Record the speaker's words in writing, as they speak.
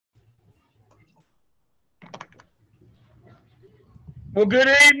Well, good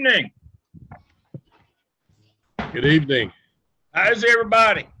evening. Good evening. How's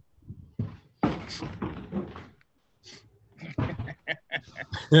everybody?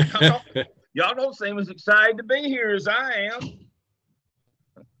 Y'all don't seem as excited to be here as I am.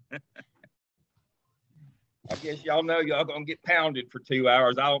 I guess y'all know y'all gonna get pounded for 2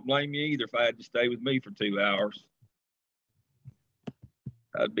 hours. I don't blame you either if I had to stay with me for 2 hours.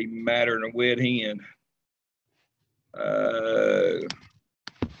 I'd be madder than a wet hen.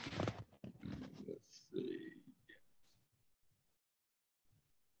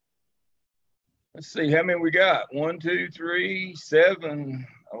 Let's see how many we got. 1, 2, 3, 7,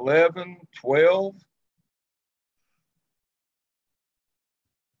 11, 12.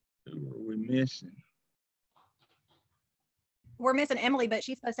 Who are we missing? We're missing Emily, but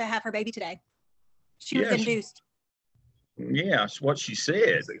she's supposed to have her baby today. She was induced. Yeah, that's what she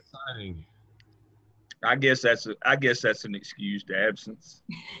said. That's exciting. I guess that's an excused absence.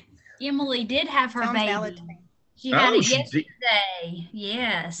 Emily did have her Sounds baby. valid. She had it she yesterday. did.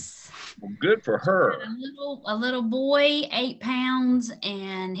 Yes. Well, good for her. A little boy, 8 pounds,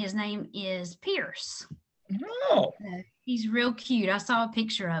 and his name is Pierce. Oh. He's real cute. I saw a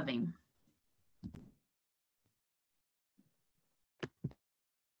picture of him.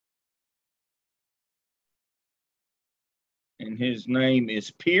 And his name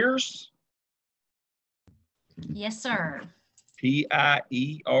is Pierce? Yes, sir. Pierce?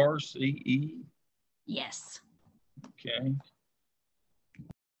 Yes. Okay.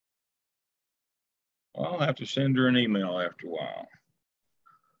 Well, I'll have to send her an email after a while.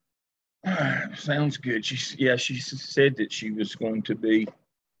 Sounds good. She said that she was going to be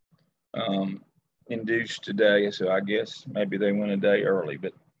induced today, so I guess maybe they went a day early,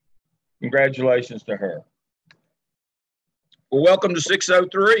 but congratulations to her. Well, welcome to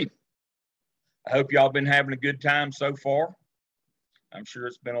 603. I hope y'all been having a good time so far. I'm sure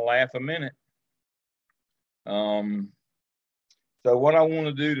it's been a laugh a minute. So what I want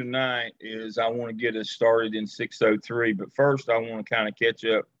to do tonight is I want to get us started in 603, but first I want to kind of catch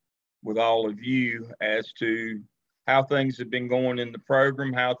up with all of you as to how things have been going in the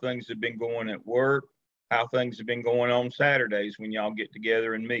program, how things have been going at work, how things have been going on Saturdays when y'all get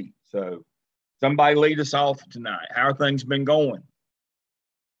together and meet. So somebody lead us off tonight. How are things been going?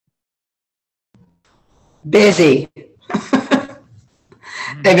 Busy.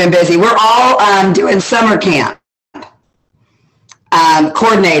 They've been busy. We're all doing summer camp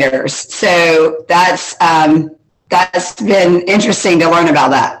coordinators. So that's been interesting to learn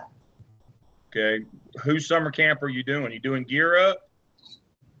about that. Okay. Whose summer camp are you doing? You doing Gear Up?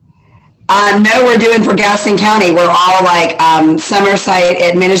 No, we're doing for Gaston County. We're all like summer site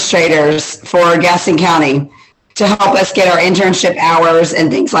administrators for Gaston County to help us get our internship hours and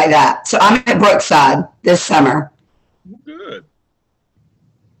things like that. So I'm at Brookside this summer. Good.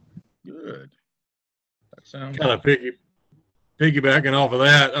 Good. That sounds kind of piggybacking off of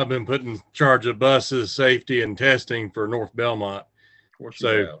that. I've been put in charge of buses, safety, and testing for North Belmont. Of course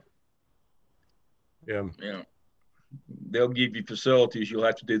So, yeah. They'll give you facilities. You'll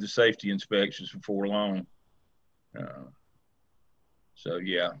have to do the safety inspections before long. So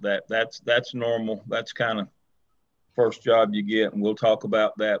yeah, that's normal. That's kind of first job you get, and we'll talk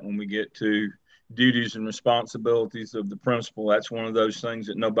about that when we get to duties and responsibilities of the principal. That's one of those things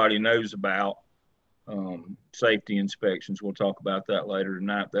that nobody knows about. Safety inspections. We'll talk about that later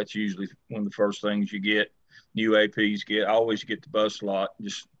tonight. That's usually one of the first things you get. New APs get. I always get the bus lot.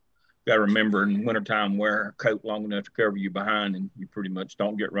 Just got to remember in wintertime, wear a coat long enough to cover you behind, and you pretty much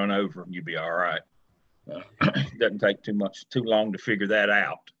don't get run over, and you'll be all right. Doesn't take too long to figure that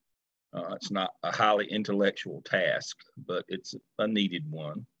out. It's not a highly intellectual task, but it's a needed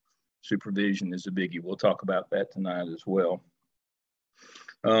one. Supervision is a biggie. We'll talk about that tonight as well.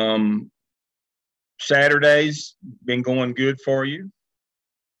 Saturdays been going good for you?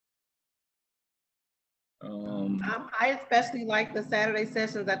 I especially like the Saturday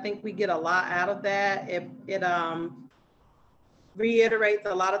sessions. I think we get a lot out of that. It reiterates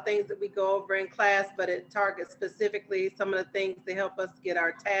a lot of things that we go over in class, but it targets specifically some of the things to help us get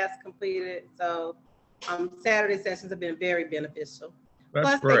our tasks completed. So Saturday sessions have been very beneficial. That's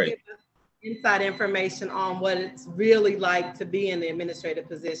Plus, great. they give us inside information on what it's really like to be in the administrative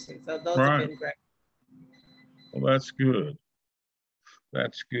position. So those have been great. Well, that's good.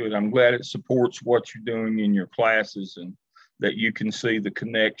 That's good. I'm glad it supports what you're doing in your classes and that you can see the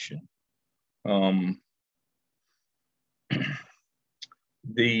connection. One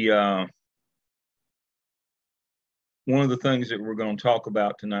of the things that we're going to talk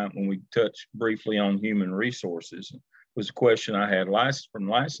about tonight when we touch briefly on human resources was a question I had from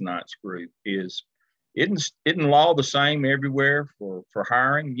last night's group is Isn't law the same everywhere for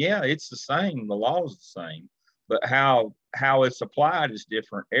hiring? Yeah, it's the same. The law is the same, but how it's applied is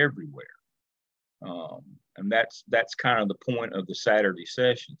different everywhere. And that's kind of the point of the Saturday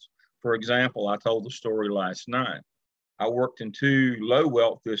sessions. For example, I told the story last night. I worked in 2 low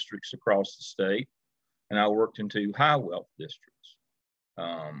wealth districts across the state, and I worked in 2 high wealth districts.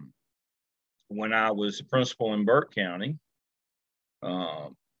 When I was a principal in Burke County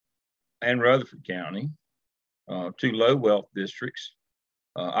and Rutherford County, 2 low wealth districts,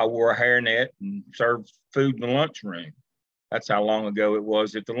 I wore a hairnet and served food in the lunchroom. That's how long ago it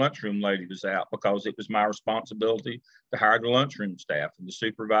was if the lunchroom lady was out, because it was my responsibility to hire the lunchroom staff and to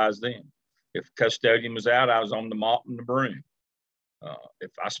supervise them. If the custodian was out, I was on the mop and the broom.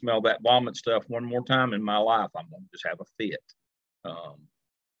 If I smell that vomit stuff one more time in my life, I'm going to just have a fit.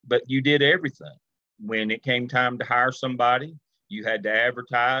 But you did everything. When it came time to hire somebody, you had to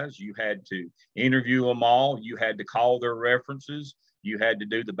advertise, you had to interview them all, you had to call their references, you had to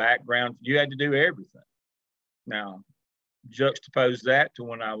do the background, you had to do everything. Now, juxtapose that to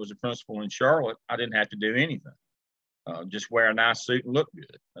when I was a principal in Charlotte, I didn't have to do anything. Just wear a nice suit and look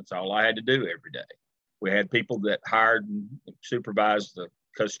good. That's all I had to do every day. We had people that hired and supervised the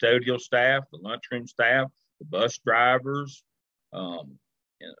custodial staff, the lunchroom staff, the bus drivers.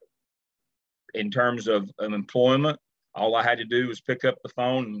 In terms of employment, all I had to do was pick up the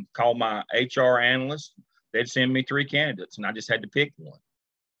phone and call my HR analyst. They'd send me 3 candidates, and I just had to pick one.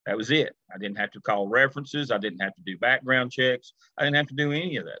 That was it. I didn't have to call references. I didn't have to do background checks. I didn't have to do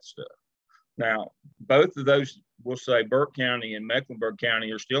any of that stuff. Now, both of those, we'll say Burke County and Mecklenburg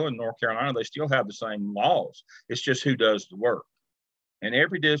County, are still in North Carolina. They still have the same laws. It's just who does the work. And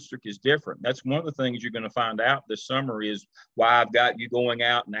every district is different. That's one of the things you're going to find out this summer, is why I've got you going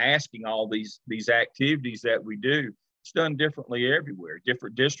out and asking all these activities that we do. It's done differently everywhere.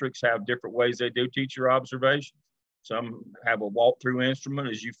 Different districts have different ways they do teacher observations. Some have a walkthrough instrument,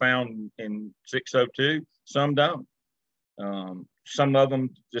 as you found in 602. Some don't. Some of them,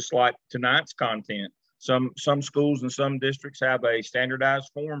 just like tonight's content, some schools and some districts have a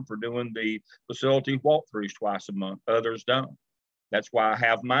standardized form for doing the facility walkthroughs twice a month. Others don't. That's why I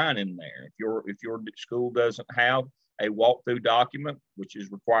have mine in there. If your school doesn't have a walkthrough document, which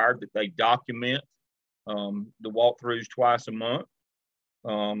is required that they document the walkthroughs twice a month,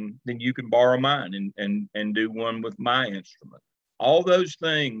 then you can borrow mine and do one with my instrument. All those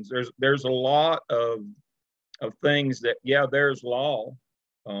things, there's a lot of things that, yeah, there's law,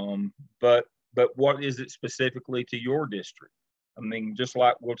 but what is it specifically to your district? I mean, just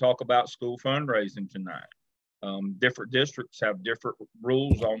like we'll talk about school fundraising tonight. Different districts have different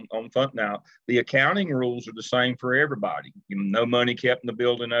rules on fund. Now, the accounting rules are the same for everybody. No money kept in the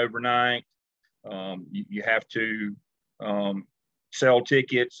building overnight. You have to sell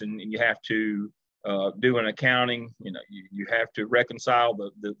tickets, and you have to do an accounting. You have to reconcile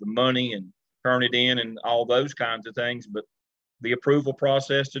the money and turn it in and all those kinds of things. But the approval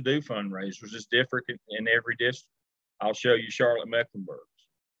process to do fundraisers is different in every district. I'll show you Charlotte Mecklenburg's.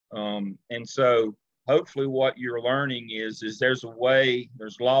 And so hopefully what you're learning is there's a way,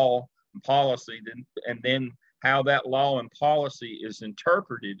 there's law and policy, and then how that law and policy is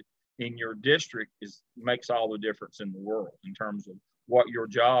interpreted in your district makes all the difference in the world in terms of what your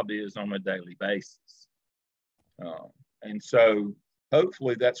job is on a daily basis. And so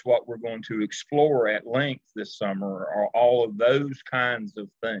hopefully that's what we're going to explore at length this summer, are all of those kinds of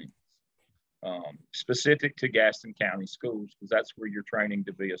things, specific to Gaston County schools, because that's where you're training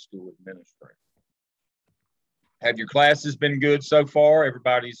to be a school administrator. Have your classes been good so far?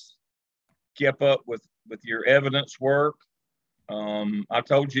 Everybody's kept up with your evidence work? I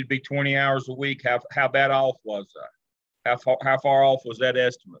told you to be 20 hours a week. How bad off was I? How far off was that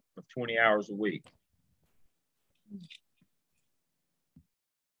estimate of 20 hours a week?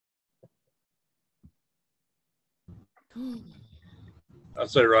 I'd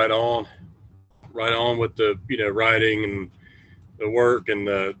say right on with the writing and the work and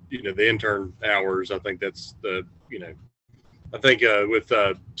the the intern hours. I think that's the I think with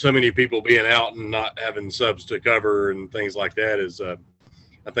so many people being out and not having subs to cover and things like that is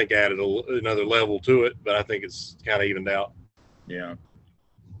I think added another level to it, but I think it's kind of evened out. Yeah.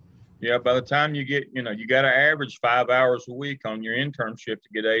 By the time you get, you got to average 5 hours a week on your internship to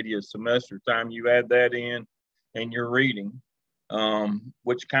get 80 a semester. Time you add that in and you're reading,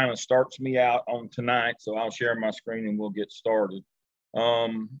 which kind of starts me out on tonight. So I'll share my screen and we'll get started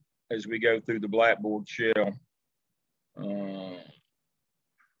as we go through the Blackboard shell.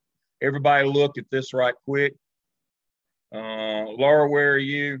 Everybody look at this right quick. Laura, where are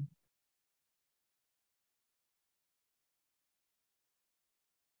you?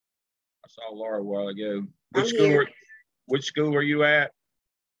 I saw Laura a while ago. I'm here. Which school are you at?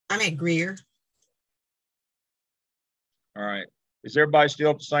 I'm at Greer. All right. Is everybody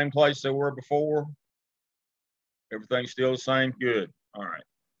still at the same place they were before? Everything's still the same? Good. All right.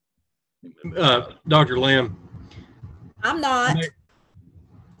 Dr. Lamb. I'm not.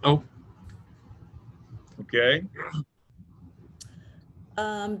 Oh, Okay.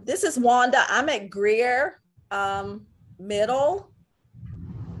 This is Wanda. I'm at Greer Middle.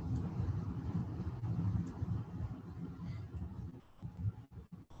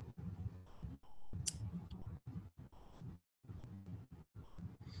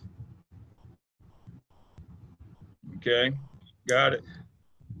 Okay. Got it.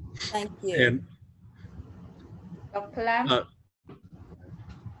 Thank you. and Dr. Lamb,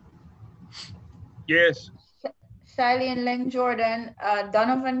 Yes. Shiley and Lynn Jordan,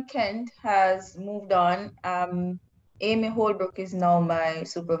 Donovan Kent has moved on. Amy Holbrook is now my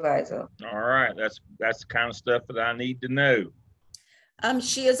supervisor. All right. That's the kind of stuff that I need to know.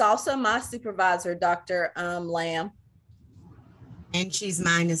 She is also my supervisor, Dr. Lamb. And she's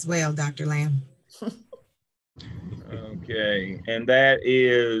mine as well, Dr. Lamb. Okay. And that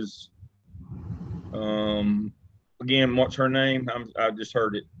is, again, what's her name? I just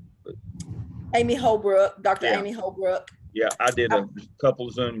heard it. Amy Holbrook, Dr. Yeah. Amy Holbrook. Yeah, I did a couple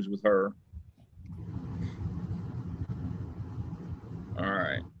of Zooms with her. All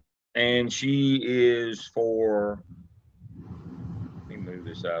right. And she is for, let me move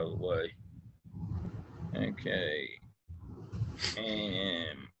this out of the way. Okay.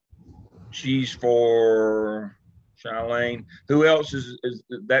 And she's for Charlene. Who else is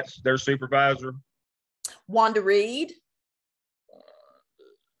that's their supervisor? Wanda Reed.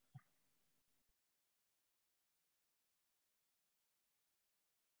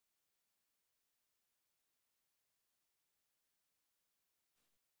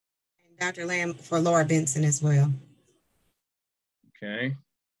 And Dr. Lamb for Laura Benson as well. Okay.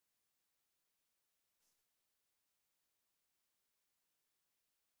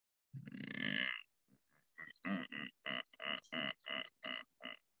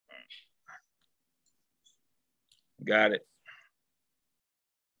 Got it.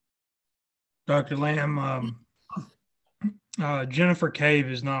 Dr. Lamb, Jennifer Cave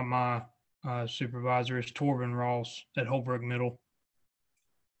is not my supervisor. It's Torben Ross at Holbrook Middle.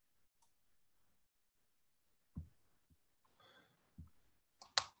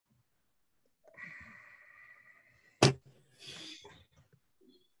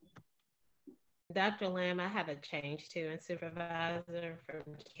 Dr. Lamb, I have a change too in supervisor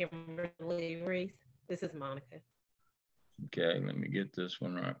from Kimberly Reese. This is Monica. Okay, let me get this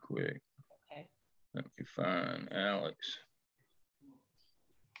one right quick. Okay. Let me find Alex.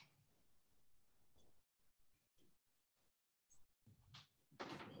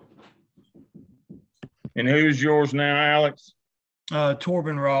 And who's yours now, Alex?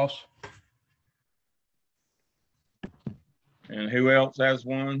 Torben Ross. And who else has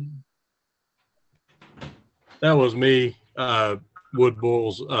one? that was me, Wood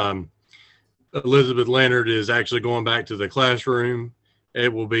Bulls. Elizabeth Leonard is actually going back to the classroom.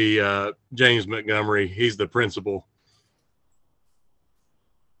 It will be James Montgomery. He's the principal.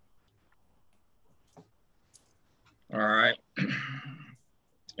 All right.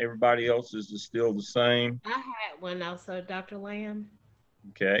 Everybody else is still the same. I had one also, Dr. Lamb.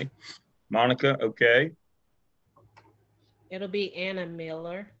 Okay. Monica, okay. It'll be Anna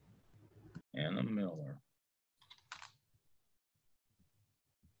Miller. Anna Miller.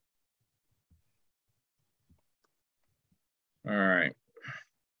 All right.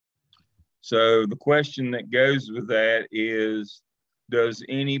 So the question that goes with that is, does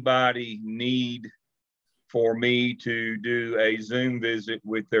anybody need for me to do a Zoom visit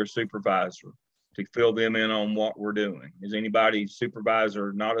with their supervisor to fill them in on what we're doing? Is anybody's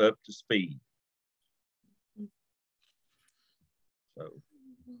supervisor not up to speed? So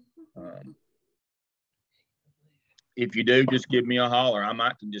if you do, just give me a holler. I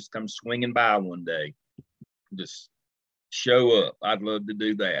might just come swinging by one day. Just show up. I'd love to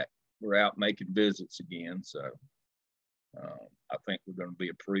do that. We're out making visits again. So I think we're going to be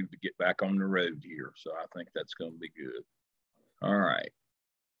approved to get back on the road here. So I think that's going to be good. All right.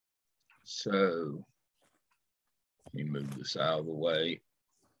 So let me move this out of the way.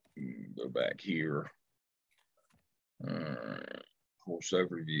 Go back here. Course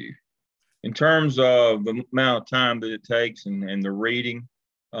overview. In terms of the amount of time that it takes and the reading,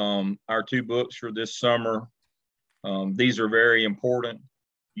 our two books for this summer, these are very important.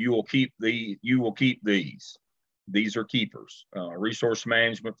 You will keep these. These are keepers. Resource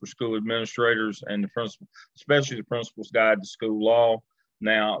Management for School Administrators and the Principal, especially the Principal's Guide to School Law.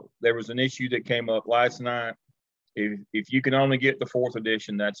 Now, there was an issue that came up last night. If you can only get the 4th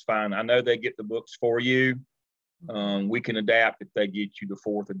edition, that's fine. I know they get the books for you. We can adapt if they get you the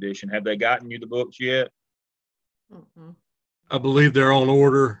 4th edition. Have they gotten you the books yet? I believe they're on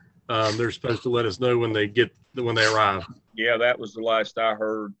order. They're supposed to let us know when they arrive. Yeah, that was the last I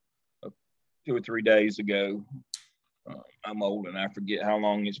heard 2 or 3 days ago. I'm old and I forget how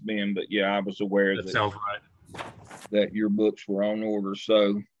long it's been, but yeah, I was aware That sounds right. That your books were on order.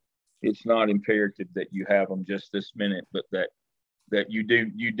 So it's not imperative that you have them just this minute, but that you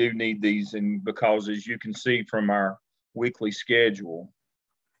do need these. And because as you can see from our weekly schedule,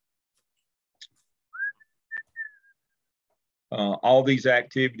 all these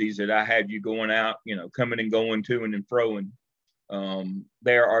activities that I have you going out, coming and going to and froing,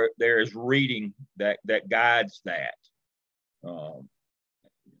 there is reading that guides that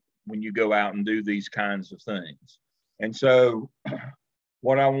when you go out and do these kinds of things. And so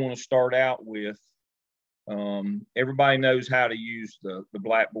what I want to start out with, everybody knows how to use the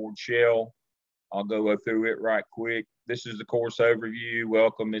Blackboard shell. I'll go through it right quick. This is the course overview.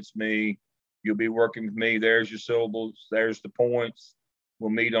 Welcome, it's me. You'll be working with me. There's your syllables. There's the points. We'll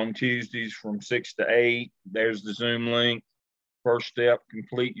meet on Tuesdays from 6 to 8. There's the Zoom link. First step,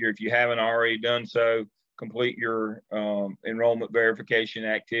 if you haven't already done so, complete your enrollment verification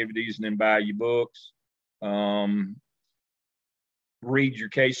activities and then buy your books. Read your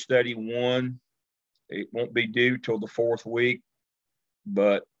case study 1. It won't be due till the 4th week,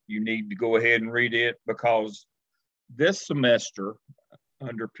 but you need to go ahead and read it because this semester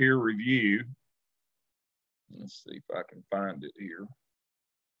under peer review, let's see if I can find it here.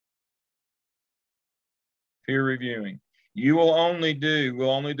 Peer reviewing. We'll only do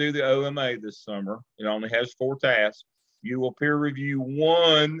the OMA this summer. It only has 4 tasks. You will peer review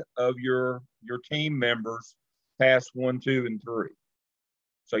 1 of your team members tasks 1, 2, and 3.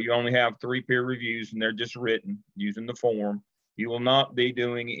 So you only have 3 peer reviews and they're just written using the form. You will not be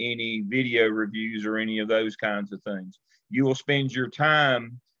doing any video reviews or any of those kinds of things. You will spend your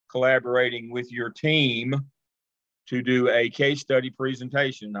time collaborating with your team to do a case study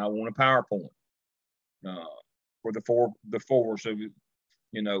presentation. I want a PowerPoint for the four. So,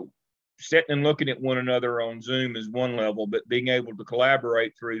 sitting and looking at one another on Zoom is one level, but being able to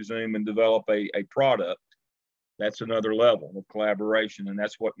collaborate through Zoom and develop a product, that's another level of collaboration, and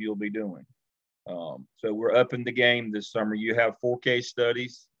that's what you'll be doing. So we're upping the game this summer. You have 4 case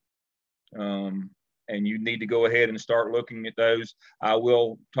studies, and you need to go ahead and start looking at those. I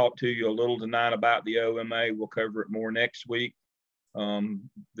will talk to you a little tonight about the OMA. We'll cover it more next week.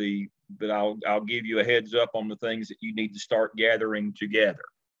 But I'll give you a heads up on the things that you need to start gathering together,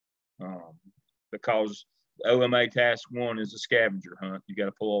 because OMA task 1 is a scavenger hunt. You got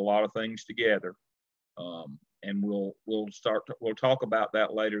to pull a lot of things together, and we'll talk about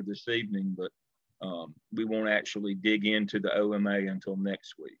that later this evening. But we won't actually dig into the OMA until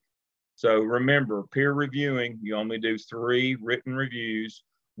next week. So remember, peer reviewing, you only do 3 written reviews,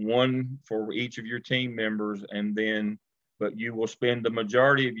 1 for each of your team members, but you will spend the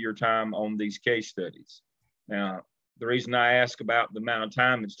majority of your time on these case studies. Now, the reason I ask about the amount of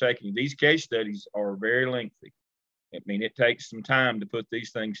time it's taking, these case studies are very lengthy. It takes some time to put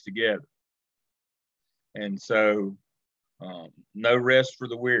these things together. And so no rest for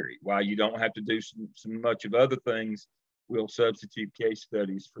the weary. While you don't have to do some much of other things, we'll substitute case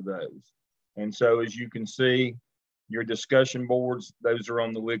studies for those. And so as you can see, your discussion boards, those are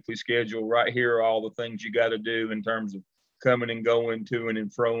on the weekly schedule. Right here are all the things you got to do in terms of coming and going, to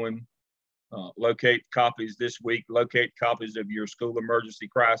and froing. Locate copies this week. Locate copies of your school emergency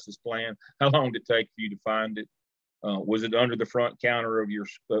crisis plan. How long did it take for you to find it? Was it under the front counter of your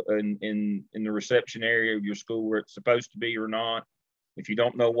in the reception area of your school where it's supposed to be or not? If you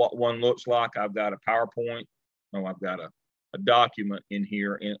don't know what one looks like, I've got a PowerPoint. No, I've got a document in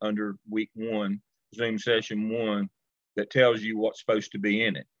here under week 1, Zoom session 1, that tells you what's supposed to be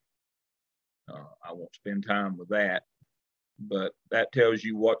in it. I won't spend time with that, but that tells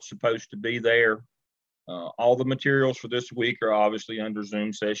you what's supposed to be there. All the materials for this week are obviously under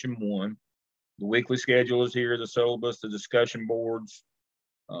Zoom session 1. The weekly schedule is here. The syllabus, the discussion boards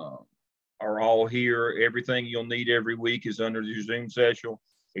are all here. Everything you'll need every week is under your Zoom session.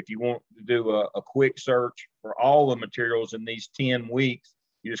 If you want to do a quick search for all the materials in these 10 weeks,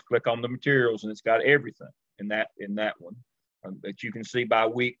 you just click on the materials and it's got everything in that one. That you can see by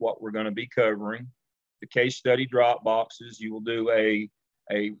week what we're going to be covering. The case study drop boxes, you will do a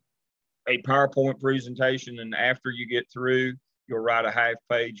PowerPoint presentation, and after you get through, you'll write a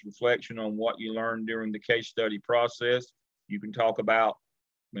half-page reflection on what you learned during the case study process. You can talk about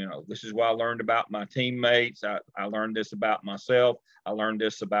This is what I learned about my teammates. I learned this about myself. I learned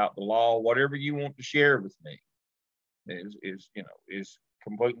this about the law. Whatever you want to share with me is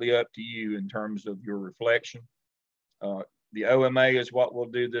completely up to you in terms of your reflection. The OMA is what we'll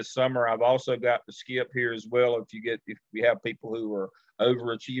do this summer. I've also got the skip here as well. If we have people who are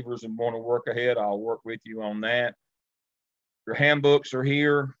overachievers and want to work ahead, I'll work with you on that. Your handbooks are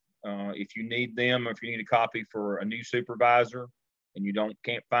here. If you need them, if you need a copy for a new supervisor and you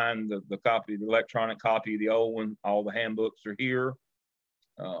can't find the copy, the electronic copy of the old one, all the handbooks are here.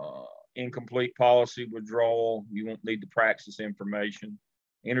 Incomplete policy withdrawal, you won't need to practice information.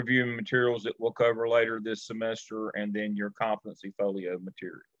 Interviewing materials that we'll cover later this semester, and then your competency folio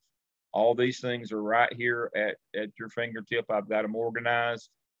materials. All these things are right here at your fingertip. I've got them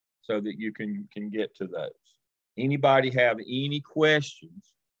organized so that you can get to those. Anybody have any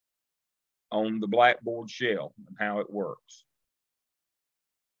questions on the Blackboard shell and how it works?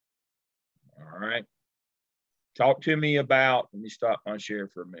 All right. Talk to me about, let me stop my share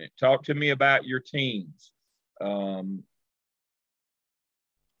for a minute. Talk to me about your teams.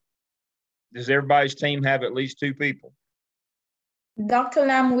 Does everybody's team have at least 2 people? Dr.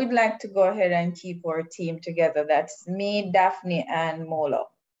 Lamb, we'd like to go ahead and keep our team together. That's me, Daphne, and Molo,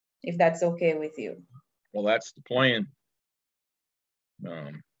 if that's okay with you. Well, that's the plan.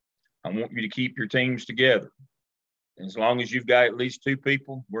 I want you to keep your teams together. As long as you've got at least 2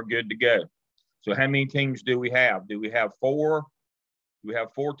 people, we're good to go. So how many teams do we have? Do we have 4? Do we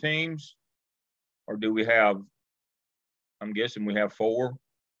have 4 teams? Or do we have, I'm guessing we have 4.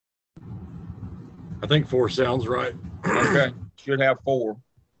 I think 4 sounds right. Okay, should have 4.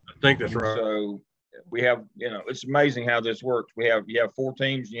 I think that's right. So we have, it's amazing how this works. You have 4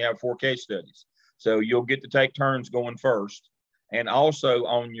 teams and you have 4 case studies. So you'll get to take turns going first. And also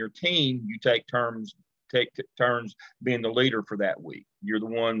on your team, you take turns being the leader for that week. You're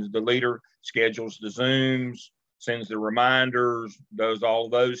the leader schedules the Zooms, sends the reminders, does all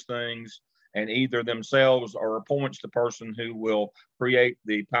of those things, and either themselves or appoints the person who will create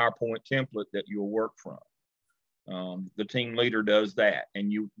the PowerPoint template that you'll work from. The team leader does that,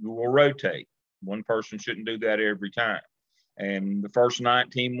 and you will rotate. One person shouldn't do that every time. And the first night,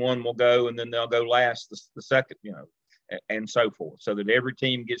 team 1 will go, and then they'll go last the second, and so forth, so that every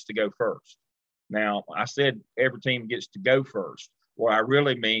team gets to go first. Now, I said every team gets to go first. What I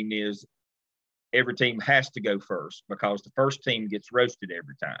really mean is every team has to go first, because the first team gets roasted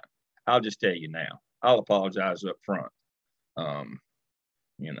every time. I'll just tell you now. I'll apologize up front.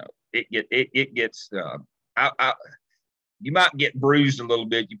 It gets. You might get bruised a little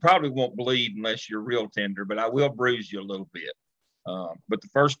bit. You probably won't bleed unless you're real tender, but I will bruise you a little bit. But the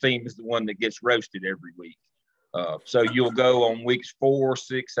first team is the one that gets roasted every week. So you'll go on weeks 4,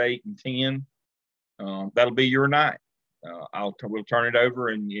 6, 8, and 10. That'll be your night. We'll turn it over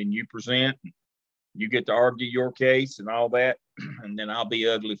and you present. You get to argue your case and all that, and then I'll be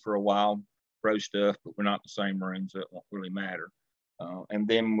ugly for a while, pro stuff, but we're not in the same room, so it won't really matter. And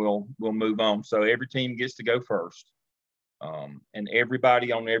then we'll move on. So every team gets to go first, and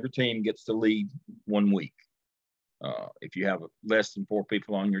everybody on every team gets to lead 1 week. If you have less than 4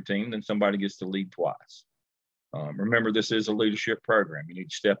 people on your team, then somebody gets to lead twice. Remember, this is a leadership program. You need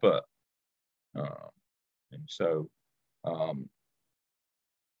to step up. And so,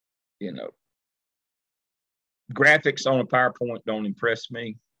 graphics on a PowerPoint don't impress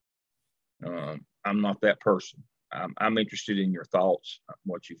me. I'm not that person. I'm interested in your thoughts,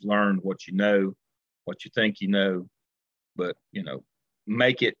 what you've learned, what you know, what you think you know, but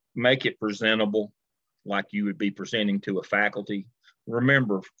make it presentable, like you would be presenting to a faculty.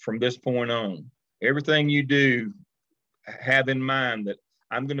 Remember, from this point on, everything you do, have in mind that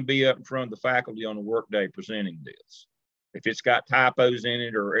I'm going to be up in front of the faculty on a work day presenting this. If it's got typos in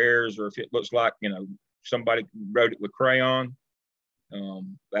it or errors, or if it looks like somebody wrote it with crayon,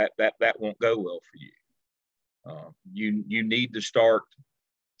 that won't go well for you. You need to start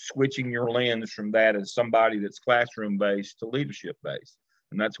switching your lens from that as somebody that's classroom based to leadership based,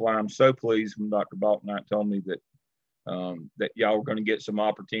 and that's why I'm so pleased when Dr. Balknight told me that that y'all are going to get some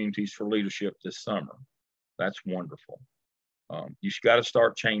opportunities for leadership this summer. That's wonderful. You've got to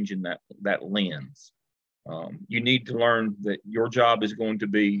start changing that lens. You need to learn that your job is going to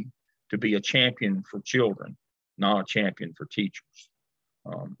be a champion for children, not a champion for teachers.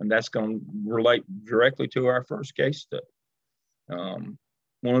 And that's going to relate directly to our first case study.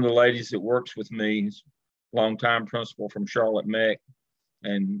 One of the ladies that works with me is a longtime principal from Charlotte Meck.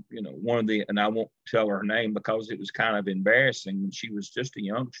 And, and I won't tell her name because it was kind of embarrassing when she was just a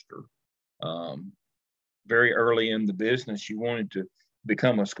youngster. Very early in the business, she wanted to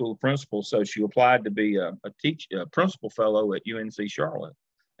become a school principal. So she applied to be a principal fellow at UNC Charlotte.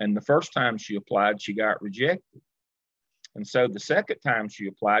 And the first time she applied, she got rejected. And so the second time she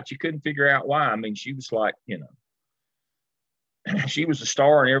applied, she couldn't figure out why. I mean, she was like, you know, she was a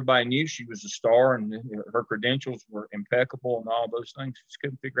star and everybody knew she was a star and her credentials were impeccable and all those things. She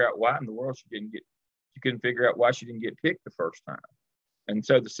couldn't figure out why in the world she couldn't figure out why she didn't get picked the first time. And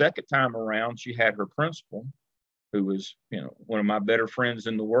so the second time around, she had her principal, who was, you know, one of my better friends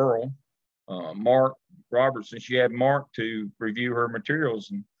in the world, Mark Robertson. She had Mark to review her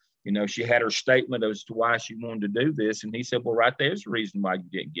materials, and, you know, she had her statement as to why she wanted to do this. And he said, well, right there's the reason why you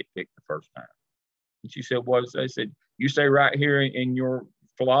didn't get picked the first time. And she said, what is that? I said, you say right here in your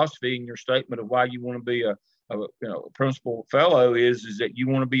philosophy, in your statement of why you want to be a you know, a principal fellow is that you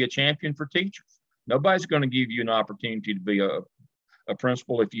want to be a champion for teachers. Nobody's going to give you an opportunity to be a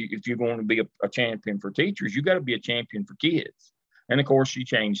principal if you're going to be a champion for teachers. You got to be a champion for kids. And of course, she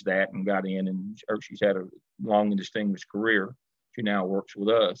changed that and got in, and she's had a long and distinguished career. She now works with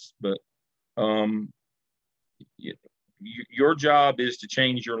us. But your job is to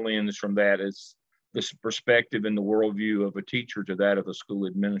change your lens from that as this perspective and the worldview of a teacher to that of a school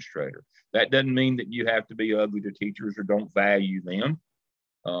administrator. That doesn't mean that you have to be ugly to teachers or don't value them.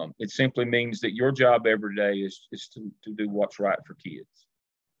 It simply means that your job every day is to do what's right for kids.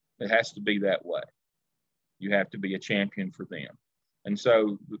 It has to be that way. You have to be a champion for them. And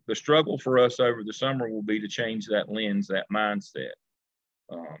so the struggle for us over the summer will be to change that lens, that mindset,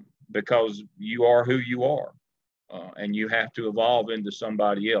 because you are who you are, and you have to evolve into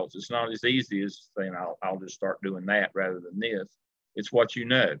somebody else. It's not as easy as saying, I'll just start doing that rather than this. It's what you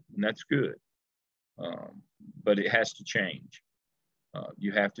know, and that's good. But it has to change.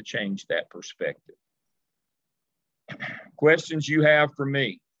 You have to change that perspective. Questions you have for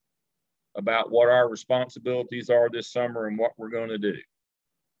me about what our responsibilities are this summer and what we're going to do?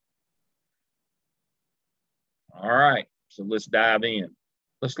 All right, so let's dive in.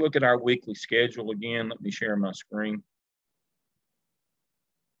 Let's look at our weekly schedule again. Let me share my screen.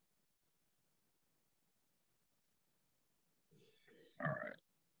 All right.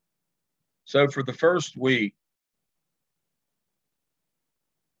 So for the first week,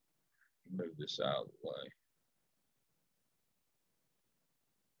 move this out of the way.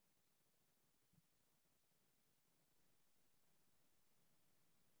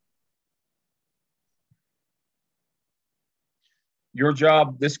 Your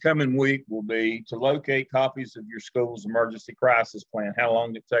job this coming week will be to locate copies of your school's emergency crisis plan. How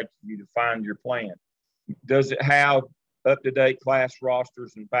long did it take you to find your plan? Does it have up-to-date class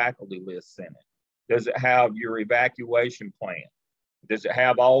rosters and faculty lists in it? Does it have your evacuation plan? Does it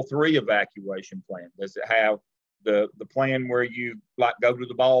have all three evacuation plans? Does it have the plan where you like go to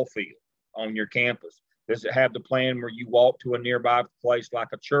the ball field on your campus? Does it have the plan where you walk to a nearby place like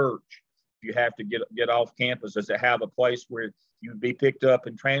a church? If you have to get off campus, does it have a place where you'd be picked up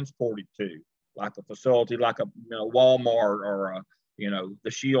and transported to, like a facility like a Walmart or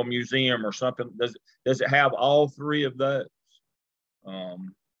the Shield Museum or something? Does it have all three of those?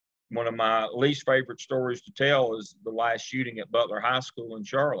 One of my least favorite stories to tell is the last shooting at Butler High School in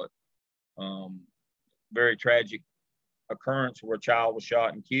Charlotte. Very tragic occurrence where a child was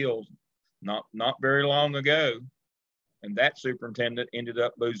shot and killed not very long ago. And that superintendent ended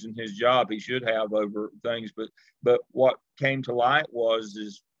up losing his job. He should have over things, but what came to light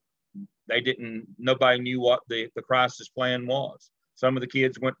is nobody knew what the crisis plan was. Some of the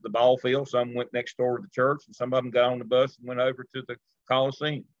kids went to the ball field, some went next door to the church, and some of them got on the bus and went over to the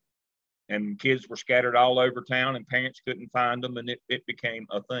Coliseum. And kids were scattered all over town, and parents couldn't find them, and it became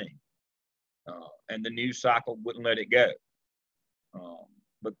a thing. And the news cycle wouldn't let it go.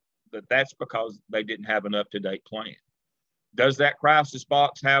 But that's because they didn't have an up-to-date plan. Does that crisis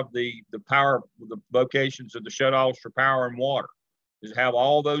box have the power, the locations of the shutoffs for power and water? Does it have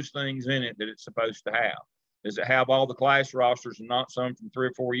all those things in it that it's supposed to have? Does it have all the class rosters and not some from 3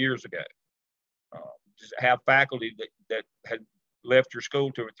 or 4 years ago? Does it have faculty that had left your school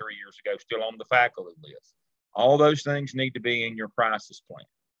 2 or 3 years ago still on the faculty list? All those things need to be in your crisis plan.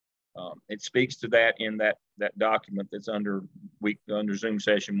 It speaks to that in that document that's under Zoom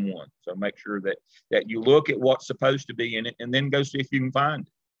session 1. So make sure that you look at what's supposed to be in it and then go see if you can find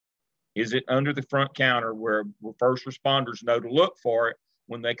it. Is it under the front counter where first responders know to look for it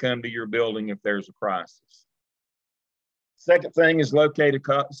when they come to your building if there's a crisis? Second thing is locate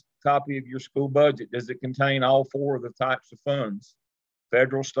a copy of your school budget. Does it contain all 4 of the types of funds?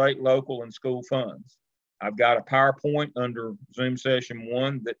 Federal, state, local, and school funds. I've got a PowerPoint under Zoom session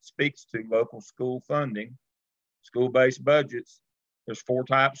 1 that speaks to local school funding, school-based budgets. There's 4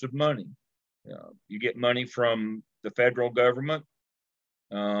 types of money. You get money from the federal government,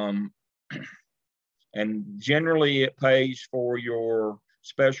 and generally it pays for your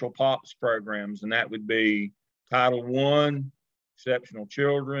special POPs programs, and that would be Title I, Exceptional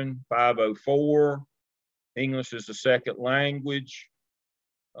Children, 504, English as a Second Language,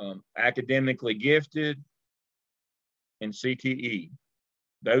 Academically Gifted, and CTE.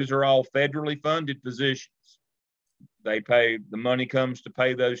 Those are all federally funded positions. The money comes to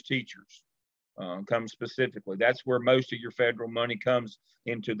pay those teachers, comes specifically. That's where most of your federal money comes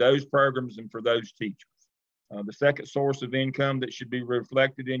into those programs and for those teachers. The second source of income that should be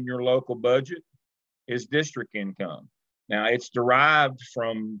reflected in your local budget is district income. Now, it's derived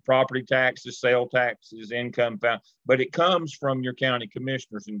from property taxes, sale taxes, income found, but it comes from your county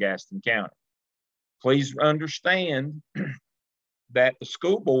commissioners in Gaston County. Please understand that the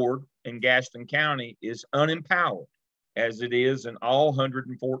school board in Gaston County is unempowered, as it is in all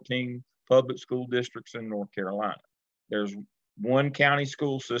 114 public school districts in North Carolina. There's one county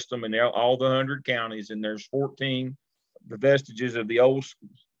school system in all the 100 counties, and there's 14, the vestiges of the old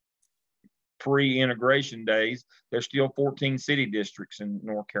pre-integration days. There's still 14 city districts in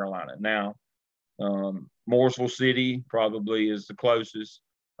North Carolina. Now, Mooresville City probably is the closest.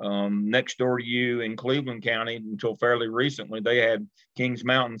 Next door to you in Cleveland County, until fairly recently, they had Kings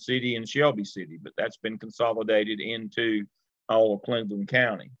Mountain City and Shelby City, but that's been consolidated into all of Cleveland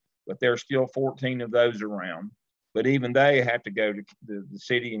County. But there's still 14 of those around. But even they have to go to the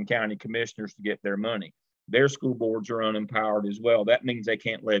city and county commissioners to get their money. Their school boards are unempowered as well. That means they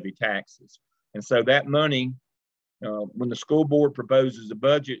can't levy taxes. And so that money, when the school board proposes a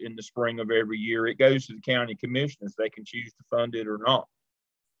budget in the spring of every year, it goes to the county commissioners. They can choose to fund it or not.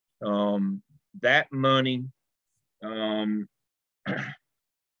 That money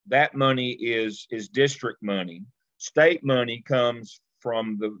is district money. State money comes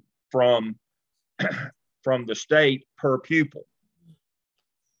from the state per pupil.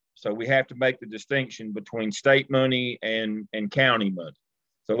 So we have to make the distinction between state money and county money.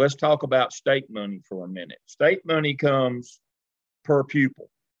 So let's talk about state money for a minute. State money comes per pupil,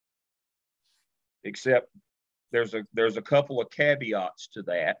 except there's a couple of caveats to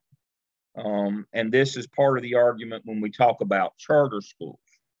that. And this is part of the argument when we talk about charter schools.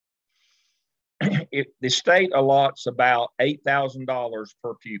 The state allots about $8,000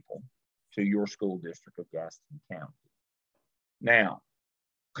 per pupil to your school district of Gaston County. Now,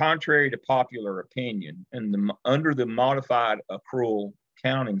 contrary to popular opinion, under the modified accrual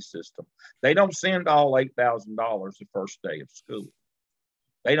counting system, they don't send all $8,000 the first day of school.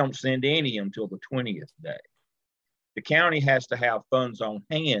 They don't send any until the 20th day. The county has to have funds on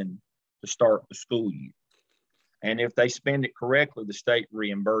hand to start the school year. And if they spend it correctly, the state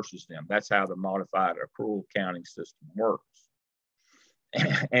reimburses them. That's how the modified accrual counting system works.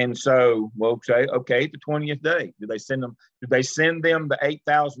 And so we'll say, okay, the 20th day, do they send them the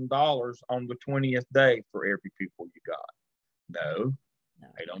 $8,000 on the 20th day for every pupil you got? No,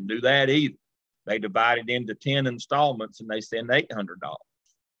 they don't do that either. They divide it into 10 installments and they send $800.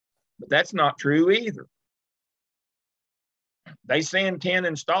 But that's not true either. They send 10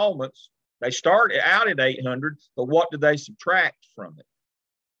 installments. They start out at 800, but what do they subtract from it?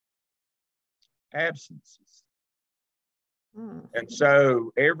 Absences. And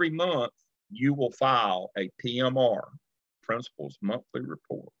so every month you will file a PMR, Principal's Monthly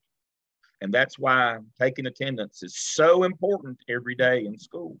Report. And that's why taking attendance is so important every day in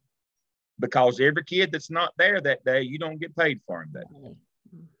school, because every kid that's not there that day, you don't get paid for him that day.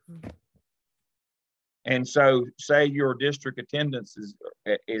 And so say your district attendance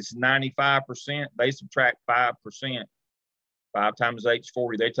is 95%, they subtract 5%. 5 times 8 is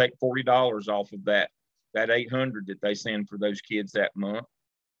 40. They take $40 off of that 800 that they send for those kids that month,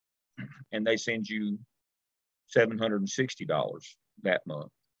 and they send you $760 that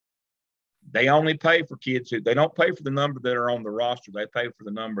month. They only pay for kids they don't pay for the number that are on the roster. They pay for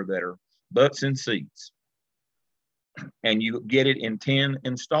the number that are butts in seats, and you get it in 10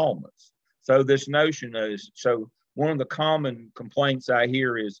 installments. So this notion is, so one of the common complaints I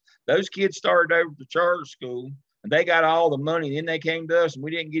hear is those kids started over the charter school and they got all the money. Then they came to us and we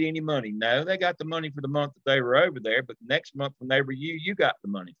didn't get any money. No, they got the money for the month that they were over there, but next month when they were you got the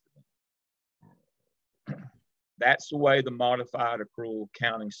money for them. That's the way the modified accrual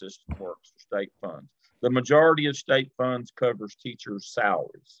accounting system works for state funds. The majority of state funds covers teachers'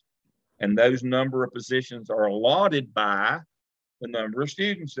 salaries, and those number of positions are allotted by the number of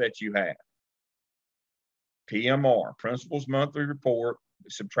students that you have. PMR, Principal's Monthly Report,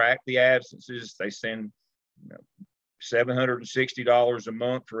 subtract the absences. They send $760 a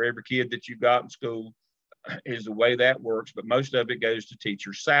month for every kid that you've got in school is the way that works, but most of it goes to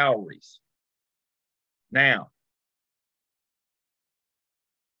teacher salaries. Now,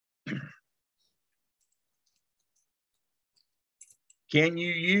 Can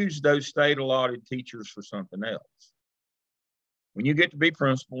you use those state allotted teachers for something else? When you get to be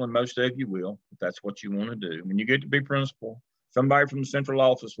principal, and most of you will, if that's what you want to do, when you get to be principal, somebody from the central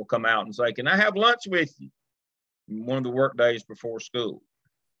office will come out and say, can I have lunch with you? One of the work days before school.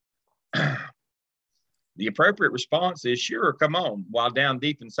 The appropriate response is, sure, come on. While down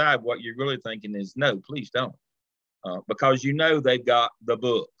deep inside, what you're really thinking is, no, please don't. Because you know they've got the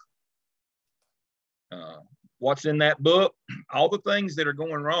book. What's in that book? All the things that are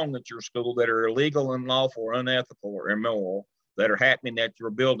going wrong at your school that are illegal, unlawful, or unethical, or immoral, that are happening at your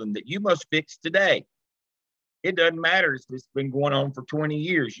building that you must fix today. It doesn't matter if it's been going on for 20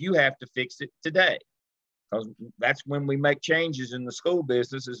 years. You have to fix it today. Because that's when we make changes in the school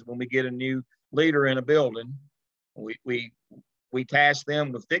business, is when we get a new leader in a building. We task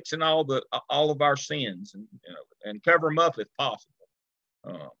them with fixing all of our sins and cover them up if possible.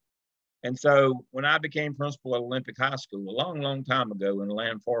 And so when I became principal at Olympic High School a long, long time ago in a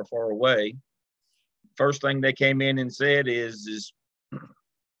land far, far away, first thing they came in and said is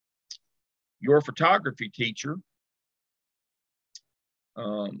your photography teacher.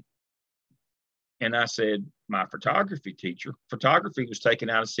 And I said, my photography teacher? Photography was taken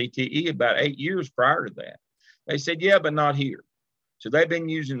out of CTE about 8 years prior to that. They said, yeah, but not here. So they've been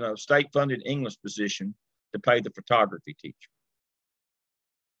using a state-funded English position to pay the photography teacher.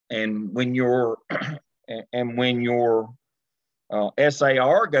 And when your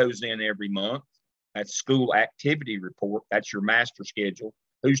SAR goes in every month, that's school activity report, that's your master schedule,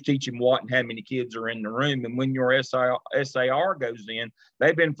 who's teaching what and how many kids are in the room. And when your SAR goes in,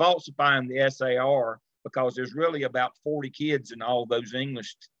 they've been falsifying the SAR because there's really about 40 kids in all those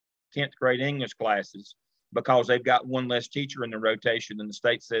 10th grade English classes, because they've got one less teacher in the rotation than the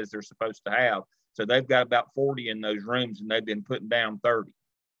state says they're supposed to have. So they've got about 40 in those rooms, and they've been putting down 30.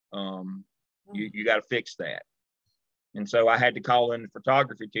 You got to fix that. And so I had to call in the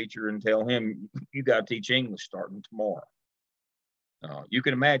photography teacher and tell him, you got to teach English starting tomorrow. You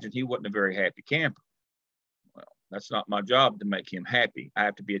can imagine he wasn't a very happy camper. Well, that's not my job to make him happy. I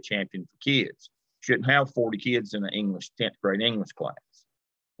have to be a champion for kids. Shouldn't have 40 kids in an 10th grade English class.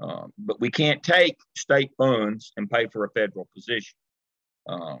 But we can't take state funds and pay for a federal position.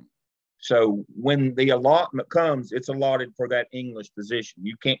 So when the allotment comes, it's allotted for that English position.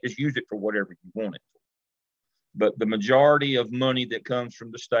 You can't just use it for whatever you want it for. But the majority of money that comes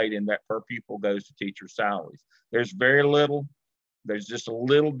from the state in that per pupil goes to teacher salaries. There's very little. There's just a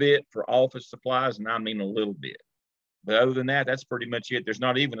little bit for office supplies, and I mean a little bit. But other than that, that's pretty much it. There's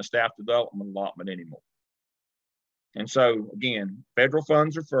not even a staff development allotment anymore. And so again, federal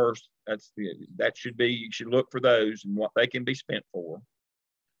funds are first. That should be, you should look for those and what they can be spent for.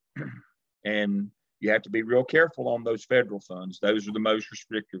 And you have to be real careful on those federal funds. Those are the most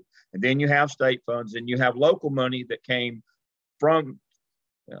restrictive. And then you have state funds, and you have local money that came from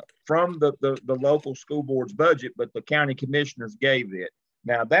the local school board's budget, but the county commissioners gave it.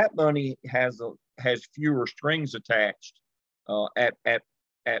 Now that money has fewer strings attached at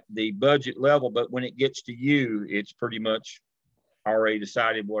the budget level, but when it gets to you, it's pretty much already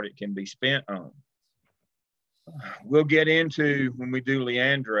decided what it can be spent on. We'll get into, when we do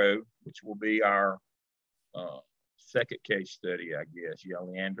Leandro, which will be our second case study, I guess. Yeah,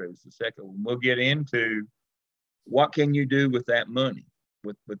 Leandro is the second one. We'll get into what can you do with that money,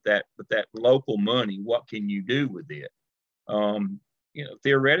 with that local money. What can you do with it?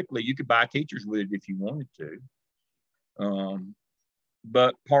 Theoretically, you could buy teachers with it if you wanted to.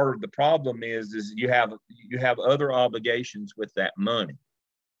 But part of the problem is you have other obligations with that money.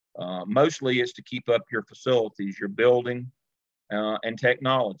 Mostly it's to keep up your facilities, your building, and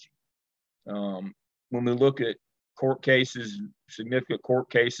technology. When we look at court cases, significant court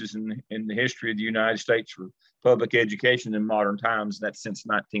cases in the history of the United States for public education in modern times, that's since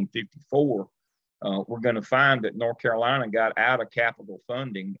 1954, we're going to find that North Carolina got out of capital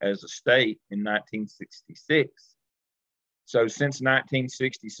funding as a state in 1966. So since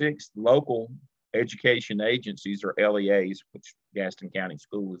 1966, local education agencies, or LEAs, which Gaston County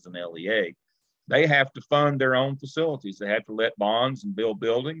School is an LEA, they have to fund their own facilities. They have to let bonds and build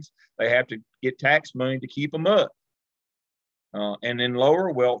buildings. They have to get tax money to keep them up. And in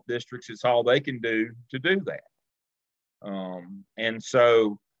lower wealth districts, it's all they can do to do that. And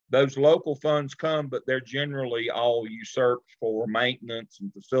so those local funds come, but they're generally all usurped for maintenance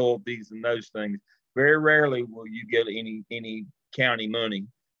and facilities and those things. Very rarely will you get any county money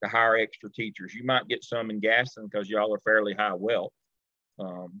to hire extra teachers. You might get some in Gaston because y'all are fairly high wealth.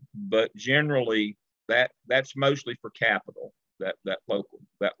 But generally that's mostly for capital, that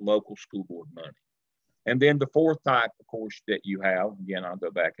local school board money. And then the fourth type, of course, that you have, again, I'll go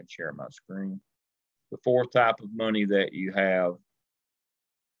back and share my screen. The fourth type of money that you have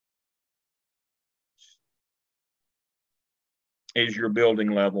is your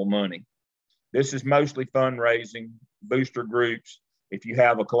building level money. This is mostly fundraising, booster groups. If you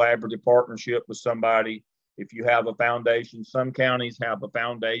have a collaborative partnership with somebody, if you have a foundation, some counties have a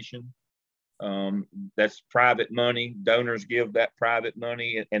foundation that's private money. Donors give that private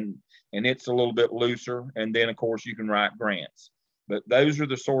money, and it's a little bit looser. And then, of course, you can write grants. But those are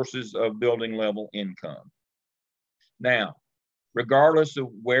the sources of building level income. Now, regardless of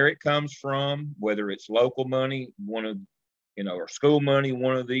where it comes from, whether it's local money, one of, or school money,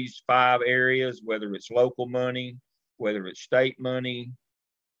 one of these 5 areas, whether it's local money, whether it's state money,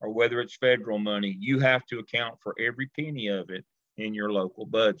 or whether it's federal money, you have to account for every penny of it in your local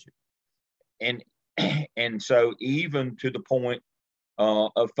budget. And so even to the point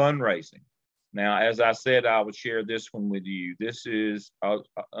of fundraising. Now, as I said, I would share this one with you. This is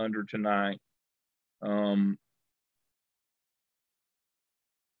under tonight.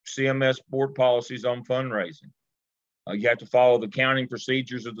 CMS board policies on fundraising. You have to follow the accounting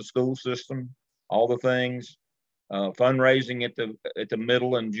procedures of the school system, all the things. Fundraising at the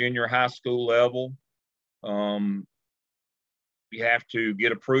middle and junior high school level. You have to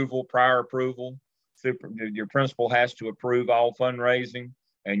get approval, prior approval. Your principal has to approve all fundraising,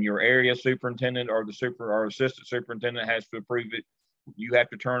 and your area superintendent or or assistant superintendent has to approve it. You have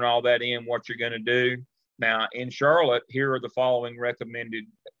to turn all that in, what you're going to do. Now, in Charlotte, here are the following recommended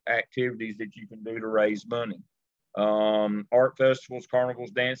activities that you can do to raise money. Art festivals,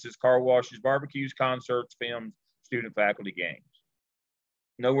 carnivals, dances, car washes, barbecues, concerts, films, student faculty games.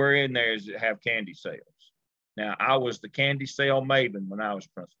 Nowhere in there is it have candy sales. Now, I was the candy sale maven when I was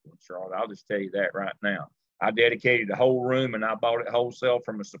principal in Charlotte. I'll just tell you that right now. I dedicated the whole room, and I bought it wholesale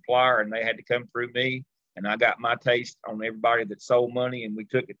from a supplier, and they had to come through me, and I got my taste on everybody that sold money, and we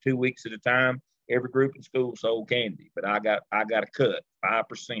took it 2 weeks at a time. Every group in school sold candy, but I got a cut,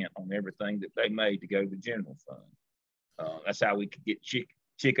 5% on everything that they made to go to the general fund. That's how we could get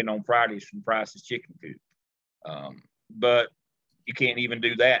chicken on Fridays from Price's Chicken Coop. But you can't even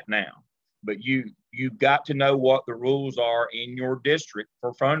do that now. But you've got to know what the rules are in your district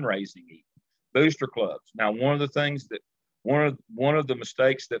for fundraising. Booster clubs. Now, one of the things that one of the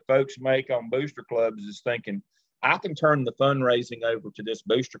mistakes that folks make on booster clubs is thinking, I can turn the fundraising over to this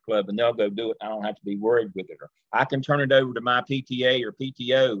booster club and they'll go do it. I don't have to be worried with it. Or I can turn it over to my PTA or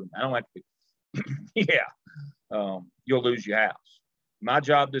PTO and I don't have to be, you'll lose your house. My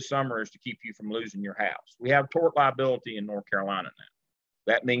job this summer is to keep you from losing your house. We have tort liability in North Carolina now.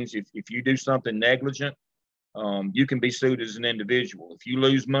 That means if you do something negligent, you can be sued as an individual. If you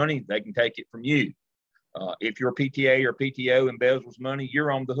lose money, they can take it from you. If your PTA or PTO embezzles money,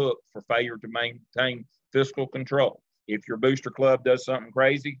 you're on the hook for failure to maintain fiscal control. If your booster club does something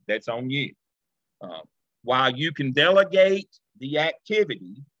crazy, that's on you. While you can delegate the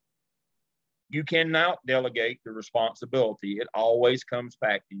activity, you cannot delegate the responsibility. It always comes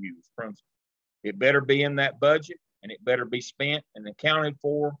back to you as principal. It better be in that budget, and it better be spent and accounted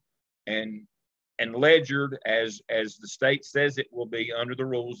for and ledgered as the state says it will be under the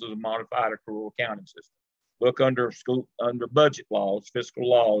rules of the modified accrual accounting system. Look under budget laws, fiscal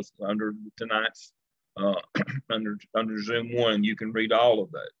laws, under tonight's under Zoom 1, you can read all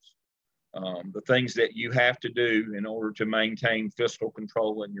of those. The things that you have to do in order to maintain fiscal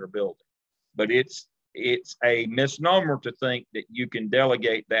control in your building. But it's a misnomer to think that you can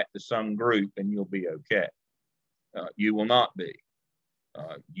delegate that to some group and you'll be okay. You will not be.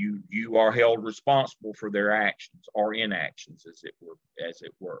 You are held responsible for their actions or inactions, as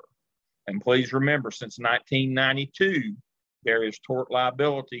it were. And please remember, since 1992, there is tort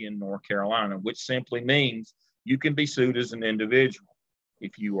liability in North Carolina, which simply means you can be sued as an individual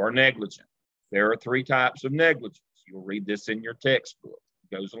if you are negligent. There are 3 types of negligence. You'll read this in your textbook.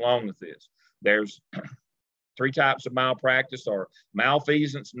 It goes along with this. There's 3 types of malpractice: are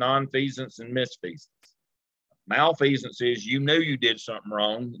malfeasance, nonfeasance, and misfeasance. Malfeasance is you knew you did something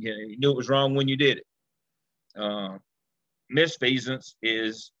wrong. You knew it was wrong when you did it. Misfeasance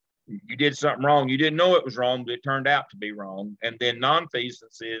is you did something wrong. You didn't know it was wrong, but it turned out to be wrong. And then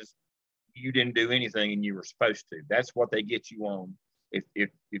nonfeasance is you didn't do anything and you were supposed to. That's what they get you on if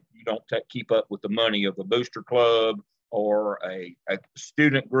you don't keep up with the money of the booster club or a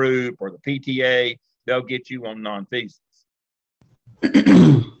student group or the PTA. They'll get you on nonfeasance.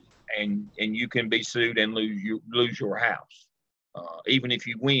 And you can be sued and lose your house. Even if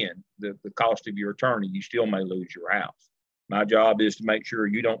you win the cost of your attorney, you still may lose your house. My job is to make sure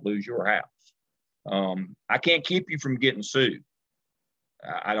you don't lose your house. I can't keep you from getting sued.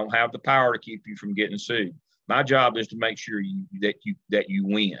 I don't have the power to keep you from getting sued. My job is to make sure that you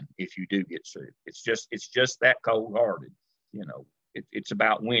win if you do get sued. It's just that cold-hearted. It's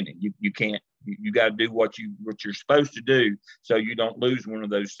about winning. You can't You got to do what you're supposed to do, so you don't lose one of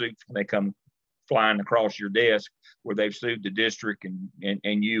those suits when they come flying across your desk where they've sued the district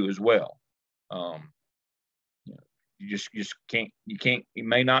and you as well. You just can't, you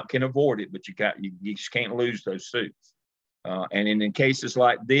may not can avoid it, but you just can't lose those suits. And in cases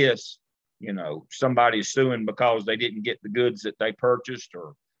like this, somebody is suing because they didn't get the goods that they purchased,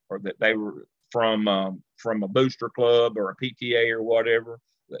 or that they were from a booster club or a PTA or whatever.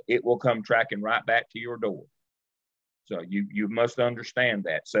 It will come tracking right back to your door. So you must understand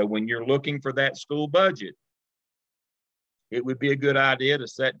that. So when you're looking for that school budget, it would be a good idea to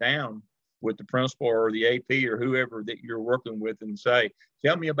sit down with the principal or the AP or whoever that you're working with and say,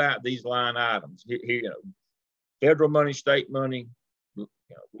 tell me about these line items. Federal money, state money,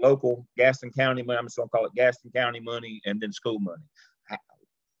 local Gaston County money. I'm just going to call it Gaston County money, and then school money.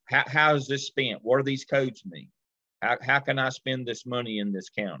 How is this spent? What do these codes mean? How can I spend this money in this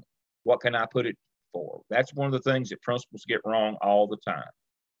county? What can I put it for? That's one of the things that principals get wrong all the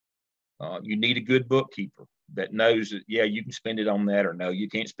time. You need a good bookkeeper that knows that, yeah, you can spend it on that, or no, you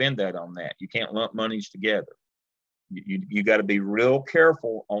can't spend that on that. You can't lump monies together. You got to be real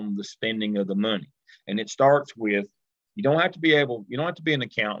careful on the spending of the money. And it starts with, you don't have to be an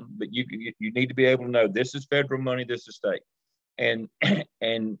accountant, but you need to be able to know this is federal money, this is state, and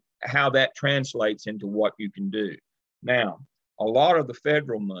how that translates into what you can do. Now, a lot of the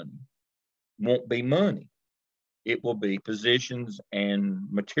federal money won't be money. It will be positions and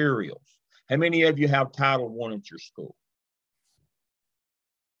materials. How many of you have Title I at your school?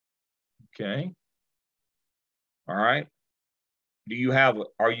 Okay. All right.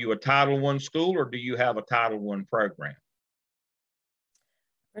 Are you a Title I school, or do you have a Title I program?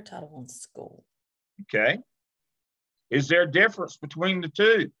 We're Title I school. Okay. Is there a difference between the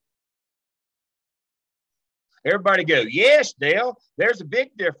two? Everybody go, yes, Dale. There's a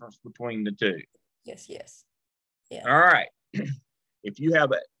big difference between the two. Yes. Yeah. All right. If you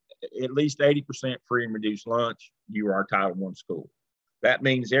have at least 80% free and reduced lunch, you are a Title I school. That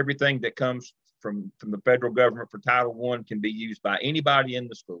means everything that comes from the federal government for Title I can be used by anybody in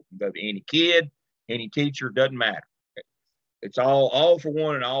the school. You can go to any kid, any teacher, doesn't matter. It's all for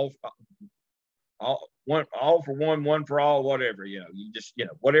one and all for one for all, whatever, you just,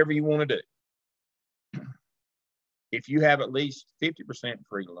 whatever you want to do. If you have at least 50%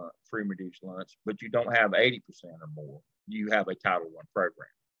 free and reduced lunch, but you don't have 80% or more, you have a Title I program.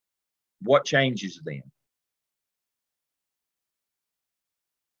 What changes then?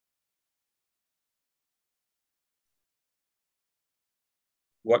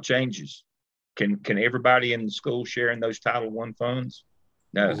 What changes? Can everybody in the school share in those Title I funds?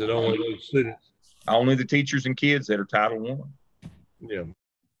 No. Is it only those students? Only the teachers and kids that are Title I. Yeah.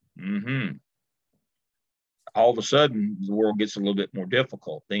 Mm-hmm. All of a sudden, the world gets a little bit more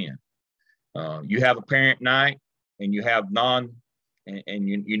difficult then. You have a parent night, and you have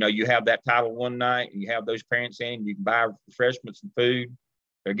you have that Title I night, and you have those parents in, you can buy refreshments and food.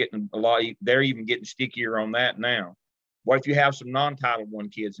 They're even getting stickier on that now. What if you have some non-Title I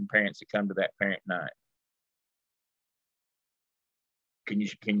kids and parents that come to that parent night? Can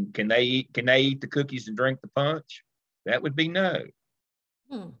they eat the cookies and drink the punch? That would be no.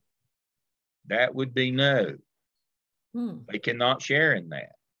 That would be no. They cannot share in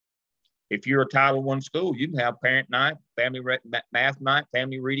that. If you're a Title I school, you can have parent night, family math night,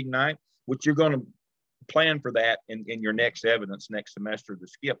 family reading night, which you're going to plan for that in your next evidence next semester to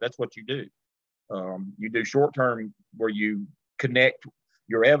skip. That's what you do. You do short term where you connect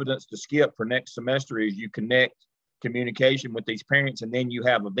your evidence to skip for next semester is you connect communication with these parents, and then you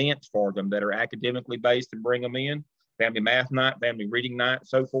have events for them that are academically based and bring them in. Family math night, family reading night,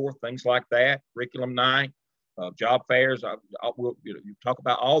 so forth, things like that, curriculum night, job fairs. You talk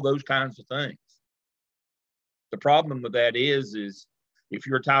about all those kinds of things. The problem with that is if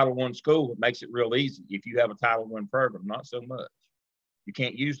you're a Title I school, it makes it real easy. If you have a Title I program, not so much. You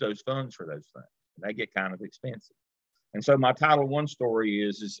can't use those funds for those things. They get kind of expensive. And so my Title I story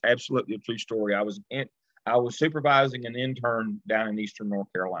is absolutely a true story. I was supervising an intern down in Eastern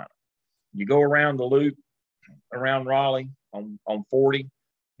North Carolina. You go around the loop around Raleigh on 40,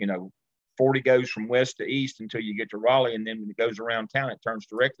 40 goes from west to east until you get to Raleigh. And then when it goes around town, it turns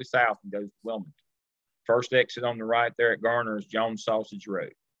directly south and goes to Wilmington. First exit on the right there at Garner is Jones Sausage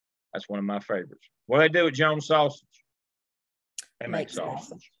Road. That's one of my favorites. What do they do at Jones Sausage? They make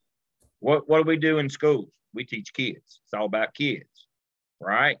sausage. What do we do in schools? We teach kids. It's all about kids,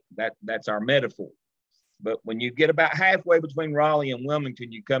 right? That's our metaphor. But when you get about halfway between Raleigh and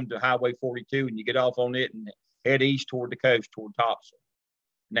Wilmington, you come to Highway 42 and you get off on it and head east toward the coast, toward Topsail.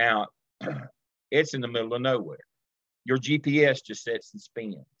 Now, it's in the middle of nowhere. Your GPS just sets and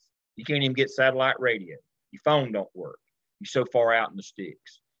spins. You can't even get satellite radio. Your phone don't work. You're so far out in the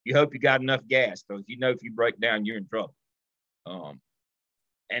sticks. You hope you got enough gas, because you know if you break down, you're in trouble.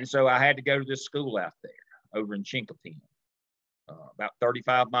 And so I had to go to this school out there over in Chincoteague, about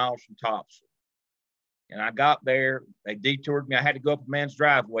 35 miles from Topsail. And I got there, they detoured me. I had to go up a man's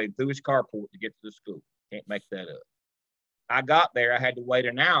driveway through his carport to get to the school. Can't make that up. I got there, I had to wait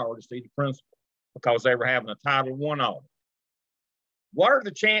an hour to see the principal because they were having a Title I audit. What are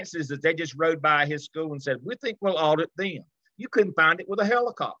the chances that they just rode by his school and said, we think we'll audit them? You couldn't find it with a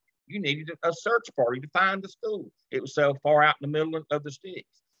helicopter. You needed a search party to find the school. It was so far out in the middle of the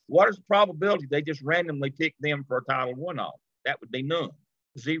sticks. What is the probability they just randomly picked them for a Title I audit? That would be none,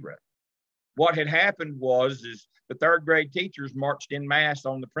 zero. What had happened was the third grade teachers marched en masse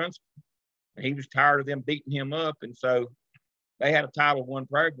on the principal. And he was tired of them beating him up. And so they had a Title I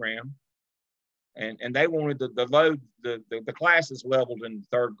program. And they wanted the classes leveled in the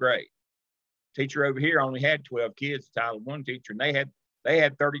third grade. Teacher over here only had 12 kids, Title I teacher, and they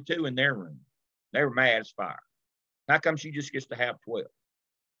had 32 in their room. They were mad as fire. How come she just gets to have 12?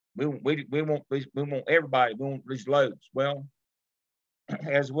 We want everybody, we want these loads. Well,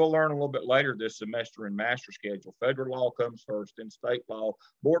 as we'll learn a little bit later this semester in master schedule, federal law comes first, then state law,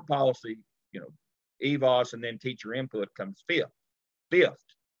 board policy, EVOS, and then teacher input comes fifth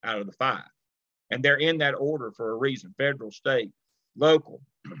out of the 5. And they're in that order for a reason: federal, state, local,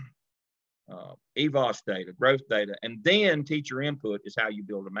 EVOS data, growth data, and then teacher input is how you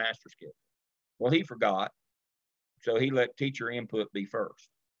build a master schedule. Well, he forgot, so he let teacher input be first.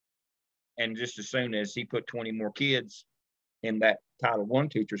 And just as soon as he put 20 more kids in that Title I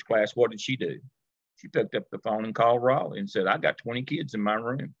teacher's class, what did she do? She picked up the phone and called Raleigh and said, I got 20 kids in my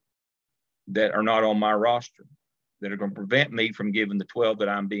room that are not on my roster, that are going to prevent me from giving the 12 that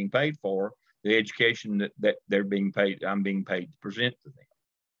I'm being paid for the education that they're being paid, I'm being paid to present to them.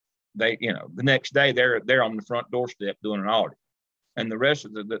 They, the next day they're on the front doorstep doing an audit. And the rest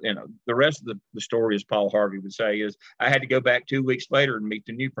of the story, as Paul Harvey would say, is I had to go back 2 weeks later and meet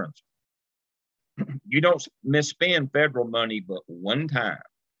the new principal. You don't misspend federal money but one time.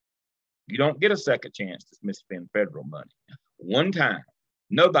 You don't get a second chance to misspend federal money. One time.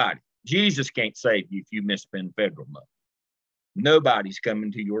 Nobody. Jesus can't save you if you misspend federal money. Nobody's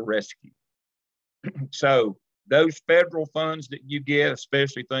coming to your rescue. So those federal funds that you get,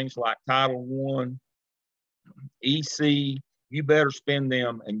 especially things like Title I, EC, you better spend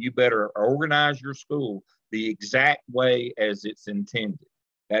them, and you better organize your school the exact way as it's intended.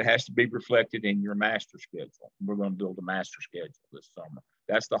 That has to be reflected in your master schedule. We're going to build a master schedule this summer.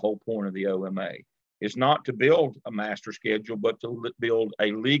 That's the whole point of the OMA. It's not to build a master schedule, but to build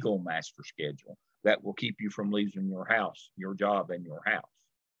a legal master schedule that will keep you from losing your house, your job, and your house.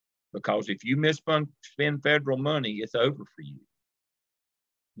 Because if you misspend federal money, it's over for you.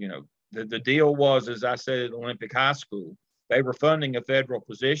 The deal was, as I said at Olympic High School, they were funding a federal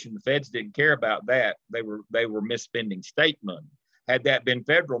position. The feds didn't care about that. They were misspending state money. Had that been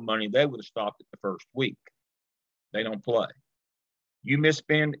federal money, they would have stopped it the first week. They don't play. You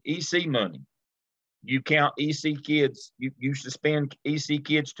misspend EC money. You count EC kids. You suspend EC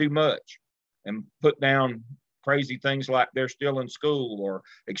kids too much and put down crazy things like they're still in school or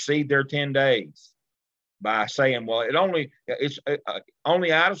exceed their 10 days by saying, well, it's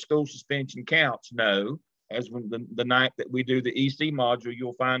only out of school suspension counts. No, as when the night that we do the EC module,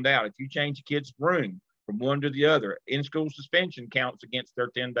 you'll find out if you change a kid's room from one to the other, in-school suspension counts against their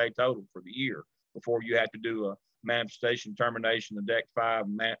 10-day total for the year before you have to do a manifestation termination, a DEC 5,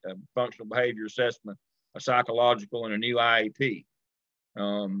 functional behavior assessment, a psychological, and a new IEP.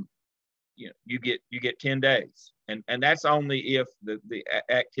 You get 10 days, and that's only if the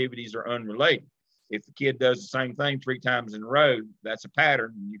activities are unrelated. If the kid does the same thing 3 times in a row, that's a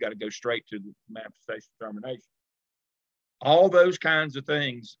pattern, and you got to go straight to the manifestation termination. All those kinds of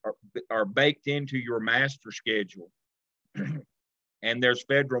things are baked into your master schedule, and there's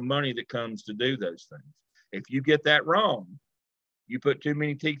federal money that comes to do those things. If you get that wrong, you put too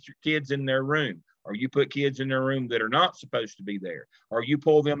many kids in their room, or you put kids in their room that are not supposed to be there, or you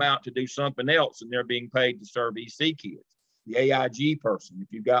pull them out to do something else and they're being paid to serve EC kids. The AIG person, if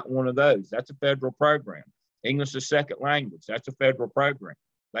you've got one of those, that's a federal program. English as second language, that's a federal program.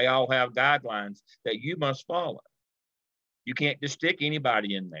 They all have guidelines that you must follow. You can't just stick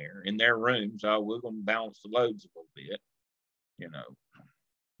anybody in there, in their rooms. Oh, we're going to balance the loads a little bit.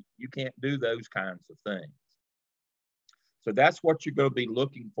 You can't do those kinds of things. So that's what you're going to be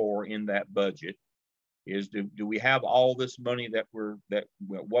looking for in that budget is do we have all this money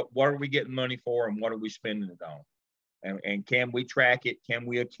what are we getting money for and what are we spending it on? And can we track it? Can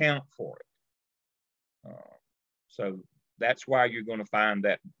we account for it? So That's why you're going to find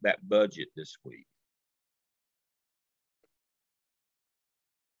that budget this week.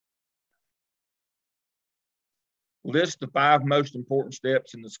 List the 5 most important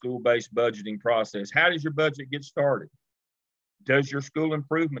steps in the school-based budgeting process. How does your budget get started? Does your school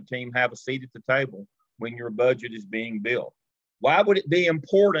improvement team have a seat at the table when your budget is being built? Why would it be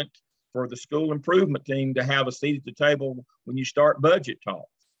important for the school improvement team to have a seat at the table when you start budget talks?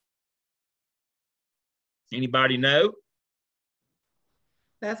 Anybody know?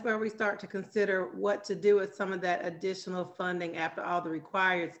 That's where we start to consider what to do with some of that additional funding after all the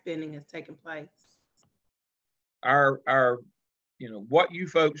required spending has taken place. What you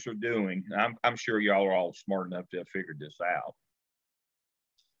folks are doing, I'm sure y'all are all smart enough to have figured this out.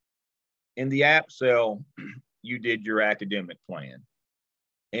 In the app cell, you did your academic plan.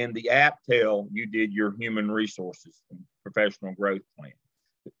 In the app tail, you did your human resources and professional growth plan.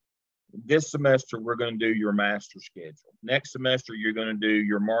 This semester, we're going to do your master schedule. Next semester, you're going to do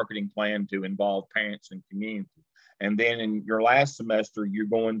your marketing plan to involve parents and community. And then in your last semester, you're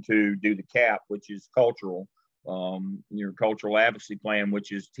going to do the CAP, which is cultural, your cultural advocacy plan,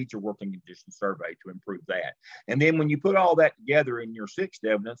 which is teacher working condition survey to improve that. And then when you put all that together in your 6th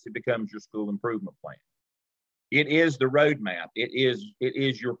evidence, it becomes your school improvement plan. It is the roadmap. It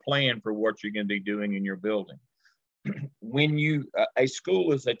is your plan for what you're going to be doing in your building. When a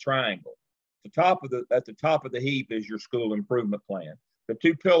school is a triangle, at the top of the heap is your school improvement plan. The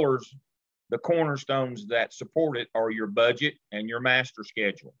 2 pillars, the cornerstones that support it, are your budget and your master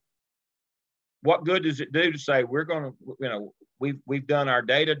schedule. What good does it do to say we're going to, we've done our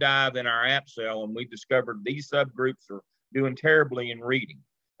data dive in our app cell and we discovered these subgroups are doing terribly in reading.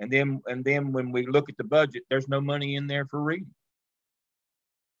 And then when we look at the budget, there's no money in there for reading.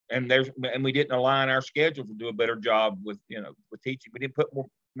 And we didn't align our schedule to do a better job with teaching. We didn't put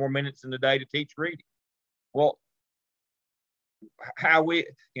more minutes in the day to teach reading. Well, hope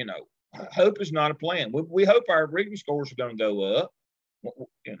is not a plan. We hope our reading scores are going to go up.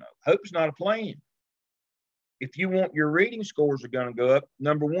 Hope is not a plan. If you want your reading scores are going to go up,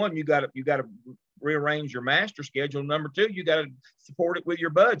 number one, you got to rearrange your master schedule. Number 2, you got to support it with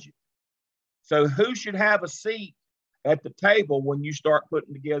your budget. So who should have a seat at the table when you start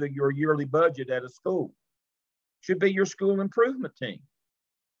putting together your yearly budget at a school? Should be your school improvement team.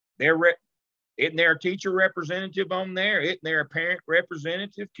 Isn't there a teacher representative on there? Isn't there a parent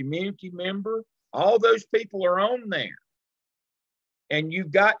representative, community member? All those people are on there. And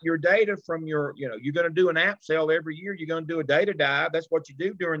you've got your data from you're going to do an app sale every year. You're going to do a data dive. That's what you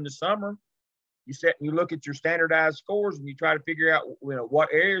do during the summer. You look at your standardized scores and you try to figure out, what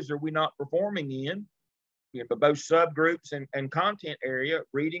areas are we not performing in, but both subgroups and content area,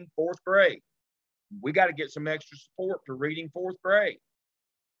 reading 4th grade. We got to get some extra support to reading 4th grade.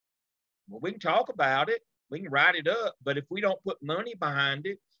 Well, we can talk about it. We can write it up. But if we don't put money behind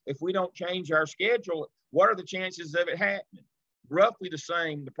it, if we don't change our schedule, what are the chances of it happening? Roughly the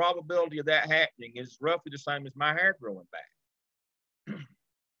same. The probability of that happening is roughly the same as my hair growing back.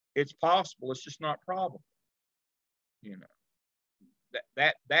 It's possible. It's just not probable.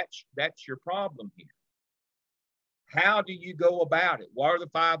 That's your problem here. How do you go about it? What are the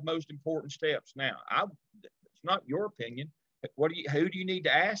 5 most important steps? Now, it's not your opinion. Who do you need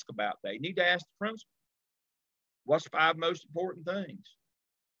to ask about that? You need to ask the principal. What's the 5 most important things?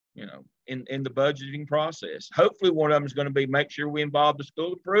 In the budgeting process. Hopefully one of them is going to be make sure we involve the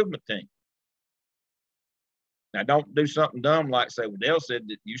school improvement team. Now, don't do something dumb like say, well, Dale said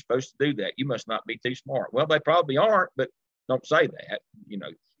that you're supposed to do that. You must not be too smart. Well, they probably aren't, but don't say that. You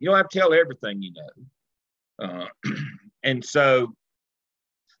don't have to tell everything you know. And so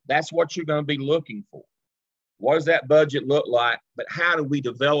that's what you're going to be looking for. What does that budget look like? But how do we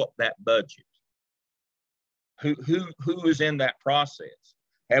develop that budget? Who is in that process?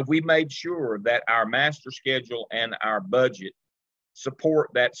 Have we made sure that our master schedule and our budget support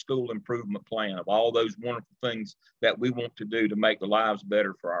that school improvement plan of all those wonderful things that we want to do to make the lives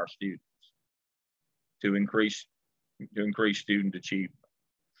better for our students, to increase student achievement?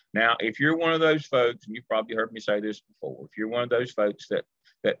 Now, if you're one of those folks, and you've probably heard me say this before, if you're one of those folks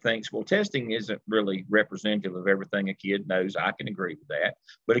that thinks, well, testing isn't really representative of everything a kid knows, I can agree with that.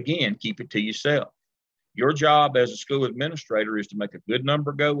 But again, keep it to yourself. Your job as a school administrator is to make a good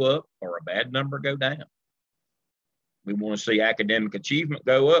number go up or a bad number go down. We want to see academic achievement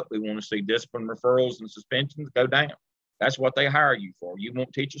go up. We want to see discipline referrals and suspensions go down. That's what they hire you for. You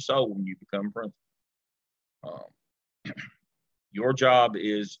won't teach a soul when you become principal. Your job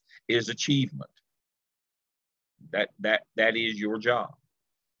is achievement. That is your job.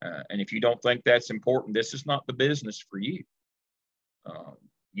 And if you don't think that's important, this is not the business for you.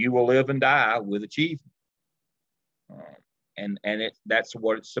 You will live and die with achievement. and that's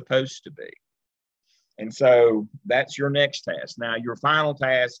what it's supposed to be. And so that's your next task. Now, your final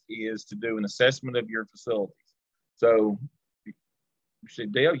task is to do an assessment of your facilities. So you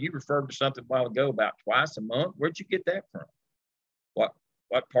said, Dale, you referred to something a while ago about twice a month. Where'd you get that from?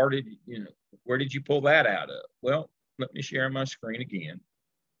 What part did where did you pull that out of? Well, let me share my screen again.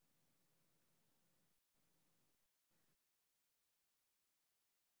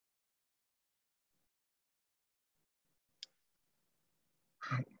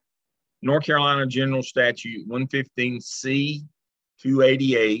 North Carolina General Statute 115C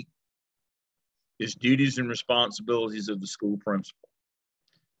 288 is duties and responsibilities of the school principal.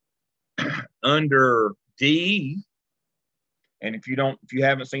 Under D, and if you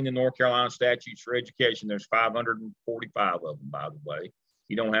haven't seen the North Carolina statutes for education, there's 545 of them, by the way.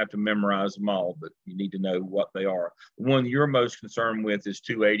 You don't have to memorize them all, but you need to know what they are. The one you're most concerned with is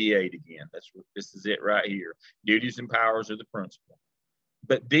 288 again. This is it right here. Duties and powers of the principal.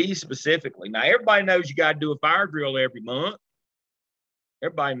 But D specifically, now everybody knows you got to do a fire drill every month.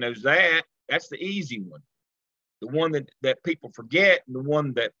 Everybody knows that. That's the easy one. The one that people forget, and the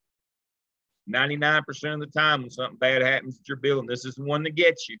one that 99% of the time when something bad happens at your building, this is the one that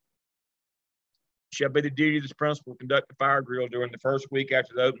gets you. Shall be the duty of this principal to conduct a fire drill during the first week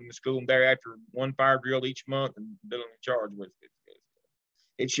after the opening of the school, and thereafter one fire drill each month, and building in charge with it.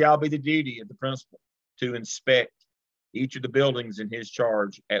 It shall be the duty of the principal to inspect each of the buildings in his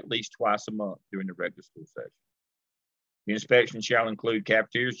charge at least twice a month during the regular school session. The inspection shall include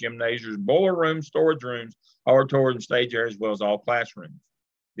cafeterias, gymnasiums, boiler rooms, storage rooms, auditorium, and stage areas, as well as all classrooms.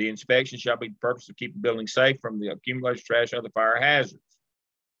 The inspection shall be the purpose of keeping the building safe from the accumulation of trash and other fire hazards.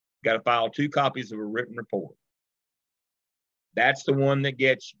 Got to file 2 copies of a written report. That's the one that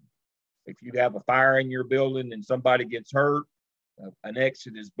gets you. If you have a fire in your building and somebody gets hurt, an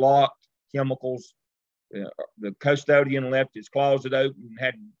exit is blocked, chemicals, the custodian left his closet open,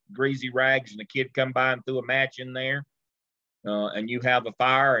 had greasy rags, and a kid come by and threw a match in there, and you have a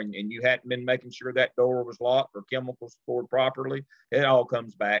fire and you hadn't been making sure that door was locked or chemicals stored properly, it all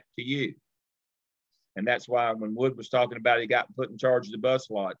comes back to you. And that's why when Wood was talking about he got put in charge of the bus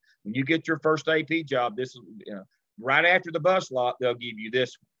lot, when you get your first AP job, this is right after the bus lot, they'll give you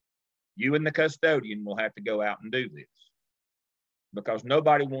this one. You and the custodian will have to go out and do this because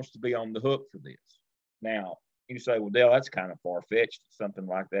nobody wants to be on the hook for this. Now, you say, well, Dale, that's kind of far-fetched. Something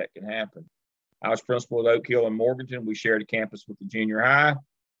like that can happen. I was principal at Oak Hill in Morganton. We shared a campus with the junior high.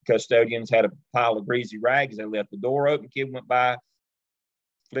 Custodians had a pile of greasy rags. They left the door open. Kid went by,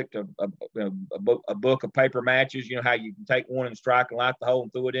 flicked a book of paper matches. You know how you can take one and strike and light the hole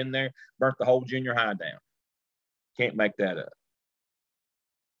and threw it in there, burnt the whole junior high down. Can't make that up.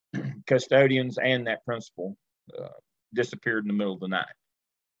 Custodians and that principal disappeared in the middle of the night,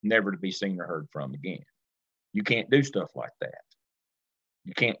 never to be seen or heard from again. You can't do stuff like that.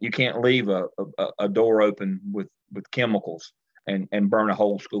 You can't leave a door open with chemicals and burn a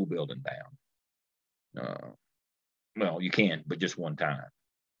whole school building down. Well, you can, but just one time.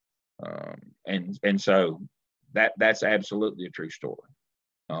 And so that's absolutely a true story.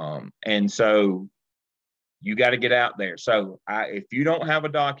 And so you got to get out there. So if you don't have a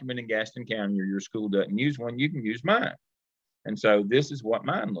document in Gaston County or your school doesn't use one, you can use mine. And so this is what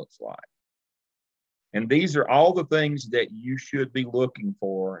mine looks like. And these are all the things that you should be looking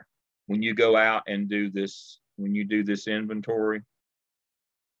for when you go out and do this, when you do this inventory.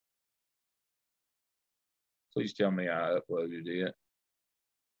 Please tell me I uploaded it.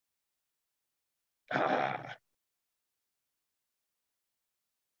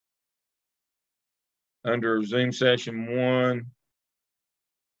 Under Zoom session 1,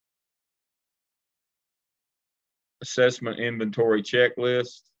 assessment inventory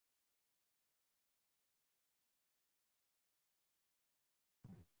checklist.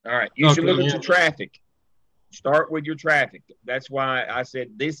 All right, you should look at your traffic. Start with your traffic. That's why I said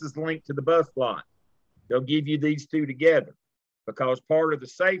this is linked to the bus lot. They'll give you these 2 together because part of the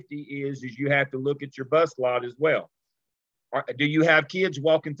safety is you have to look at your bus lot as well. Do you have kids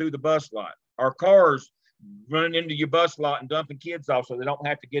walking through the bus lot? Are cars running into your bus lot and dumping kids off so they don't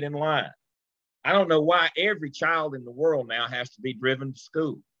have to get in line? I don't know why every child in the world now has to be driven to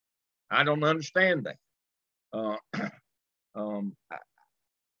school. I don't understand that.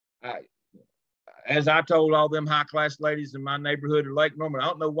 As I told all them high-class ladies in my neighborhood at Lake Norman, I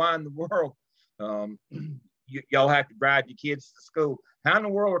don't know why in the world y'all have to drive your kids to school. How in the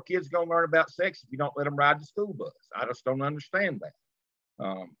world are kids going to learn about sex if you don't let them ride the school bus? I just don't understand that.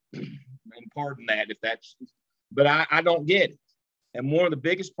 And pardon that if that's, but I don't get it. And one of the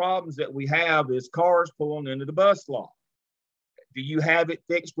biggest problems that we have is cars pulling into the bus lot. Do you have it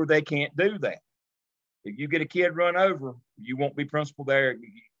fixed where they can't do that? If you get a kid run over, you won't be principal there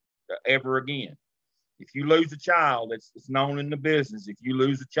ever again. If you lose a child, it's known in the business. If you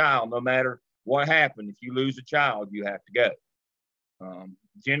lose a child, no matter what happened, if you lose a child, you have to go.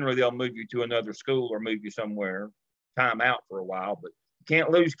 Generally, they'll move you to another school or move you somewhere, time out for a while, but you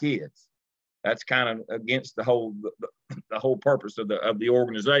can't lose kids. That's kind of against the whole purpose of the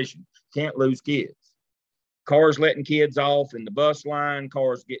organization. Can't lose kids. Cars letting kids off in the bus line,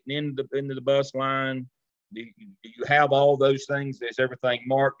 cars getting into the bus line. Do you have all those things? Is everything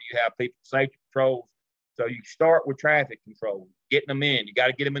marked? Do you have people safety patrols? So you start with traffic control, getting them in. You got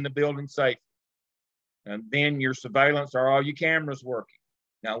to get them in the building safe. And then your surveillance, are all your cameras working?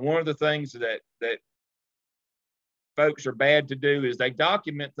 Now, one of the things that folks are bad to do is they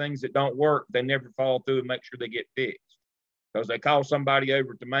document things that don't work. They never follow through and make sure they get fixed. Because they call somebody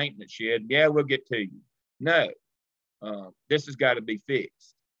over at the maintenance shed, yeah, we'll get to you. No, this has got to be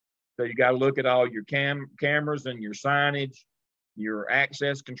fixed. So you got to look at all your cameras and your signage, your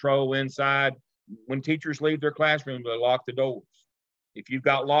access control inside. When teachers leave their classroom, they lock the doors. If you've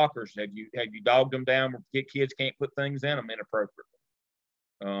got lockers, have you dogged them down where kids can't put things in them inappropriately?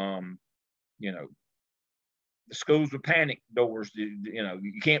 You know, the schools with panic doors, you know,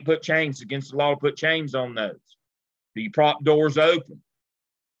 you can't put chains, against the law to put chains on those. Do you prop doors open?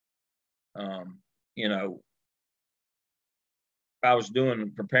 You know, I was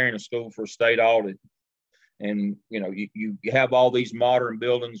preparing a school for a state audit, and you know, you have all these modern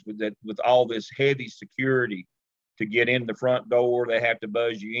buildings with all this heavy security to get in the front door. They have to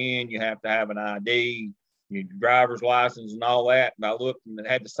buzz you in. You have to have an ID, your driver's license, and all that. And I looked, and it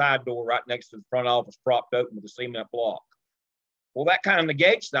had the side door right next to the front office propped open with a cement block. Well, that kind of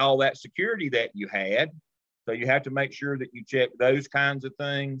negates all that security that you had. So you have to make sure that you check those kinds of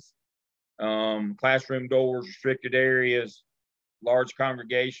things. Classroom doors, restricted areas, large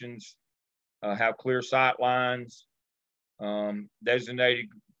congregations have clear sight lines, designated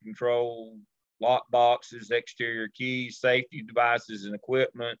control, lock boxes, exterior keys, safety devices and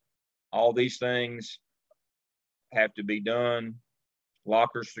equipment. All these things have to be done.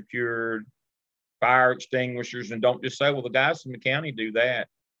 Lockers secured, fire extinguishers, and don't just say, well, the guys from the county do that.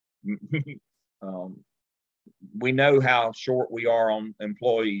 We know how short we are on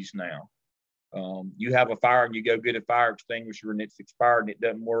employees now. You have a fire and you go get a fire extinguisher and it's expired and it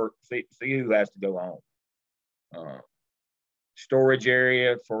doesn't work. See who has to go home. Storage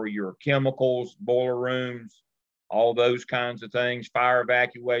area for your chemicals, boiler rooms, all those kinds of things, fire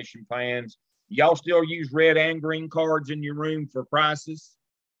evacuation plans. Y'all still use red and green cards in your room for crisis?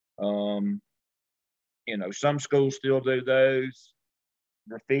 You know, some schools still do those.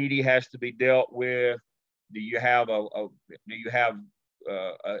 Graffiti has to be dealt with. Do you have a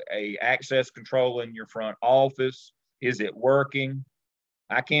access control in your front office? Is it working?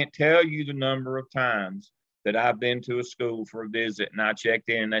 I can't tell you the number of times that I've been to a school for a visit and I checked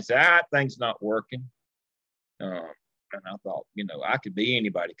in and they said, thing's not working. And I thought, you know, I could be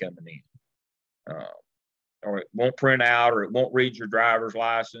anybody coming in. Or it won't print out, or it won't read your driver's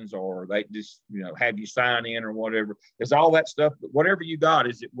license, or they just, you know, have you sign in or whatever. It's all that stuff, but whatever you got,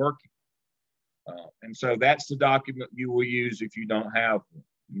 is it working? And so that's the document you will use if you don't have one.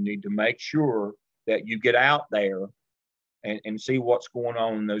 You need to make sure that you get out there and see what's going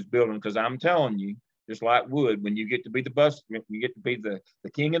on in those buildings. Because I'm telling you, just like wood, when you get to be the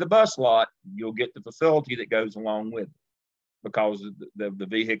king of the bus lot, you'll get the facility that goes along with it because of the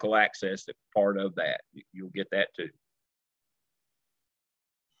vehicle access that's part of that. You'll get that too.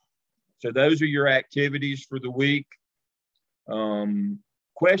 So those are your activities for the week.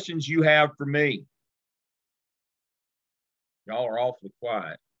 Questions you have for me? Y'all are awfully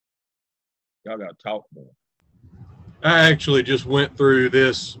quiet. Y'all got to talk more. I actually just went through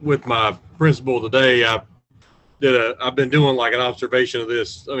this with my principal today. I've been doing like an observation of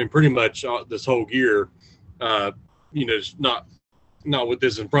this. I mean, pretty much this whole year. You know, just not with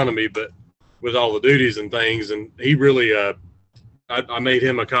this in front of me, but with all the duties and things. And he really, I made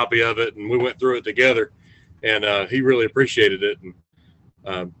him a copy of it, and we went through it together, and he really appreciated it. And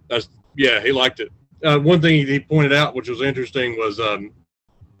he liked it. One thing he pointed out, which was interesting, was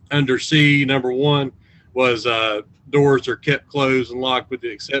under C, number 1 was doors are kept closed and locked with the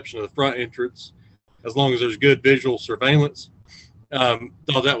exception of the front entrance, as long as there's good visual surveillance.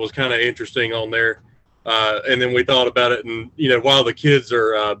 Thought that was kind of interesting on there. And then we thought about it, and you know, while the kids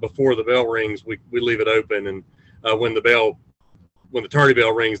are before the bell rings, we leave it open, and when the tardy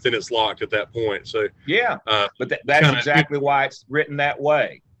bell rings, then it's locked at that point. So yeah, but that's exactly why it's written that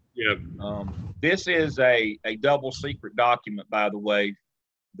way. Yeah. This is a double secret document, by the way,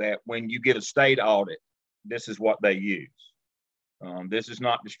 that when you get a state audit, this is what they use. This is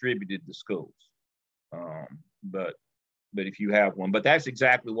not distributed to schools. But if you have one, but that's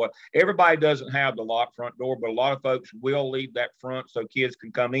exactly what everybody doesn't have the locked front door, but a lot of folks will leave that front so kids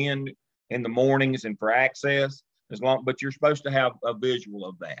can come in the mornings and for access but you're supposed to have a visual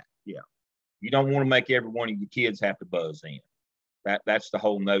of that. Yeah. You don't want to make every one of your kids have to buzz in. That's the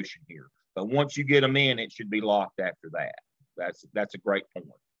whole notion here. But once you get them in, it should be locked after that. That's a great point.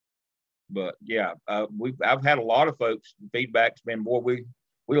 But yeah, I've had a lot of folks, feedback's been, boy,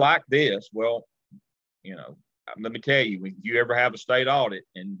 we like this. Well, you know, let me tell you, if you ever have a state audit,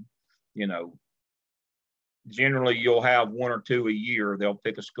 and you know, generally you'll have one or two a year. They'll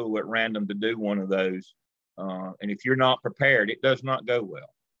pick a school at random to do one of those, and if you're not prepared, it does not go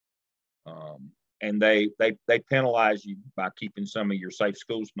well. And they penalize you by keeping some of your safe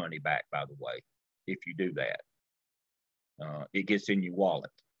schools money back. By the way, if you do that, it gets in your wallet.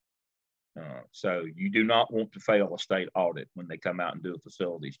 So you do not want to fail a state audit when they come out and do a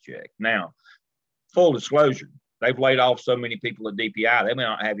facilities check. Now, full disclosure, they've laid off so many people at DPI, they may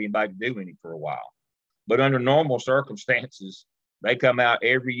not have anybody to do any for a while. But under normal circumstances, they come out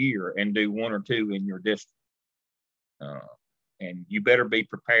every year and do one or two in your district. And you better be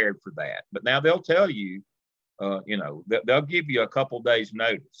prepared for that. But now they'll tell you, you know, they'll give you a couple days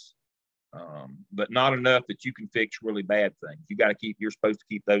notice, but not enough that you can fix really bad things. You're supposed to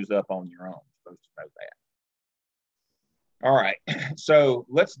keep those up on your own. You're supposed to know that. All right, so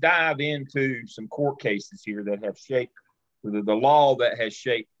let's dive into some court cases here that have shaped the law that has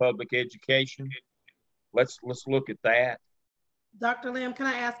shaped public education. Let's look at that. Dr. Lim, can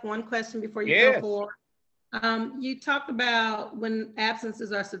I ask one question before you Yes. go forward? You talked about when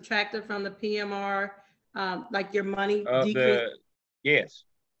absences are subtracted from the PMR, like your money decrease. Yes.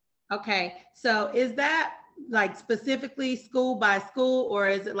 Okay, so is that like specifically school by school, or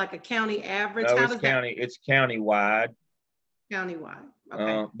is it like a county average? No, How it's does county. It's countywide. Countywide.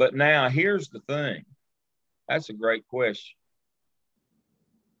 Okay. But now here's the thing. That's a great question.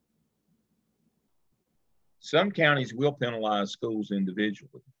 Some counties will penalize schools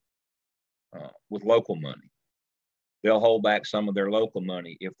individually with local money. They'll hold back some of their local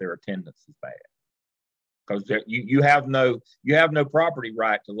money if their attendance is bad, because you have no property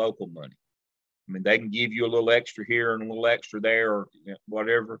right to local money. I mean, they can give you a little extra here and a little extra there, or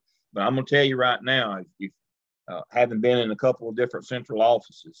whatever. But I'm going to tell you right now, if having been in a couple of different central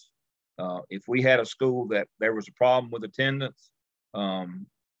offices, if we had a school that there was a problem with attendance, you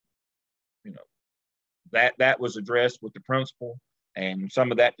know, that was addressed with the principal, and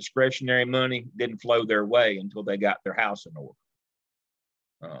some of that discretionary money didn't flow their way until they got their house in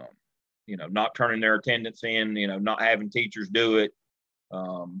order. You know, not turning their attendance in, you know, not having teachers do it,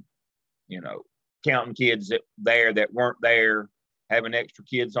 you know, counting kids that weren't there, having extra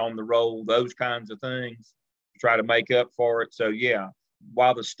kids on the roll, those kinds of things to try to make up for it. So yeah,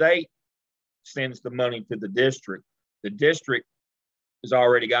 while the state sends the money to the district has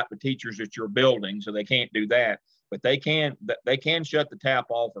already got the teachers at your building, so they can't do that. But they can shut the tap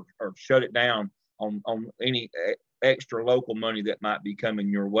off or shut it down on any extra local money that might be coming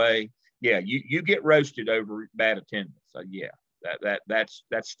your way. Yeah, you get roasted over bad attendance. So yeah, that's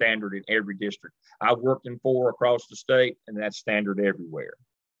standard in every district. I've worked in 4 across the state, and that's standard everywhere.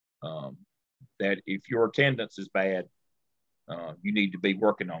 That if your attendance is bad, you need to be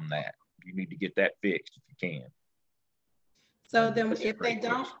working on that. You need to get that fixed if you can. So then if they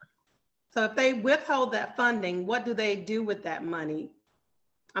don't, so if they withhold that funding, what do they do with that money?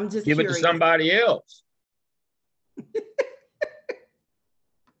 I'm just give curious. it to somebody else.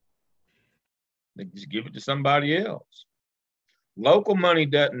 They just give it to somebody else. Local money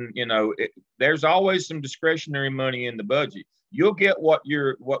doesn't, you know, there's always some discretionary money in the budget. You'll get what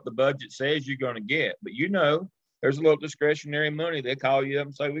the budget says you're going to get, but you know, there's a little discretionary money. They call you up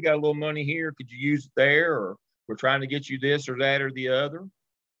and say, we got a little money here. Could you use it there? Or we're trying to get you this or that or the other.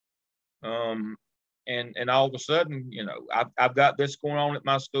 And all of a sudden, you know, I've got this going on at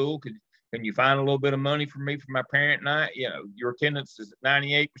my school. Can you find a little bit of money for me for my parent night? You know, your attendance is at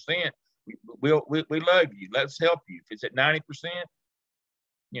 98%. We love you. Let's help you. If it's at 90%,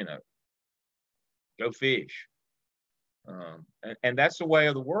 you know, go fish. And that's the way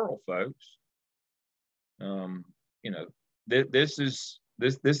of the world, folks. You know, this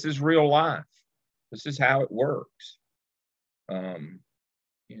is real life. This is how it works. You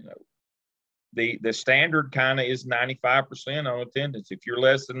know, the standard kind of is 95% on attendance. If you're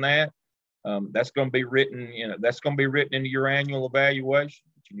less than that, that's going to be written. You know, that's going to be written into your annual evaluation.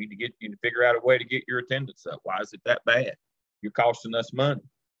 But you need to figure out a way to get your attendance up. Why is it that bad? You're costing us money.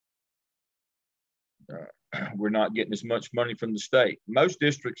 We're not getting as much money from the state. Most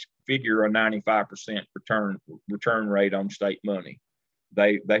districts figure a 95% return rate on state money.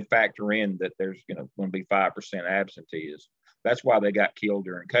 they factor in that there's going to be 5% absenteeism. That's why they got killed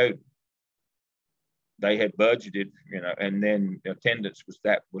during COVID. They had budgeted, and then attendance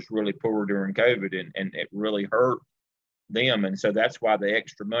was really poor during COVID, and it really hurt them. And so that's why the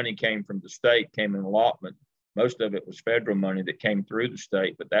extra money came from the state, came in allotment. Most of it was federal money that came through the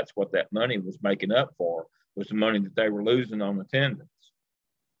state, but that's what that money was making up for, was the money that they were losing on attendance.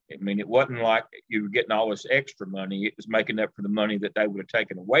 I mean, it wasn't like you were getting all this extra money. It was making up for the money that they would have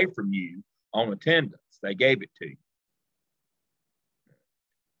taken away from you on attendance. They gave it to you.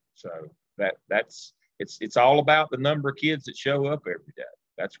 So it's all about the number of kids that show up every day.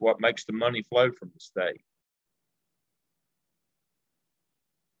 That's what makes the money flow from the state.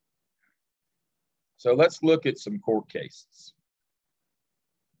 So let's look at some court cases.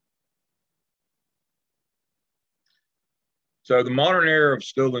 So the modern era of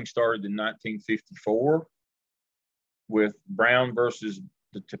schooling started in 1954 with Brown versus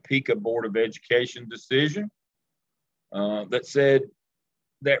the Topeka Board of Education decision that said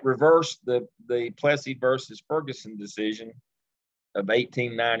that reversed the Plessy versus Ferguson decision of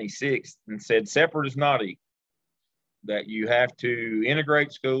 1896 and said separate is not equal, that you have to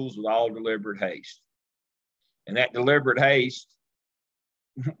integrate schools with all deliberate haste. And that deliberate haste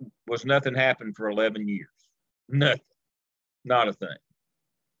was nothing happened for 11 years. Nothing. Not a thing.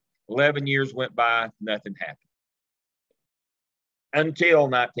 11 years went by, nothing happened. Until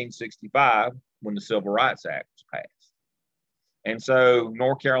 1965, when the Civil Rights Act was passed. And so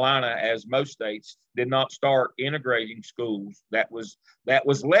North Carolina, as most states, did not start integrating schools. That was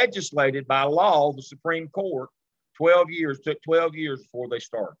legislated by law, the Supreme Court, 12 years, took 12 years before they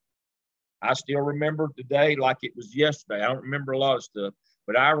started. I still remember today like it was yesterday. I don't remember a lot of stuff,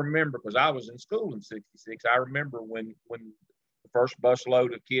 but I remember because I was in school in 66. I remember when the first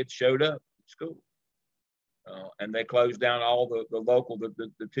busload of kids showed up at school. And they closed down all the local,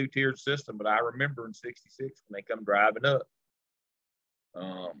 the two-tiered system. But I remember in 66 when they come driving up.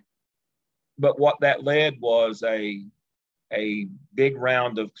 But what that led was a big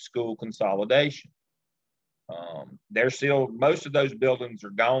round of school consolidation. There's still, most of those buildings are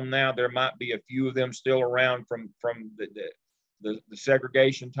gone now. There might be a few of them still around from the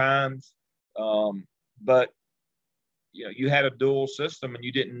segregation times. But you had a dual system and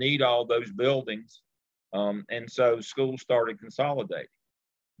you didn't need all those buildings. And so schools started consolidating.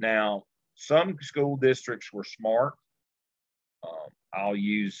 Now, some school districts were smart. I'll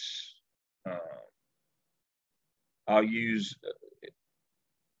use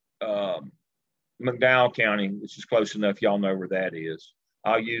McDowell County, which is close enough. Y'all know where that is.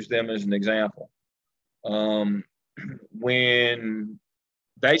 I'll use them as an example. When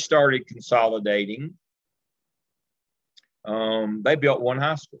they started consolidating, they built one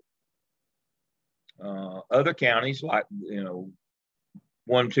high school. Other counties like,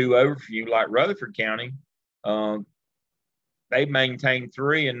 1-2 over for you, like Rutherford County, they maintained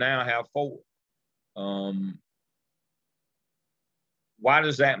 3 and now have 4. Why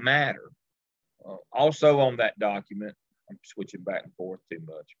does that matter? Also on that document, I'm switching back and forth too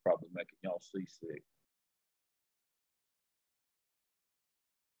much, probably making y'all seasick.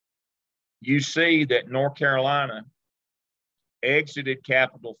 You see that North Carolina exited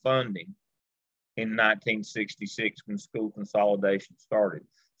capital funding in 1966 when school consolidation started.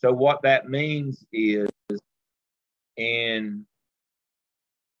 So what that means is in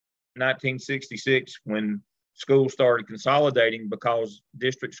 1966, when schools started consolidating because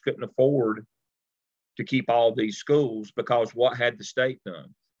districts couldn't afford to keep all these schools, because what had the state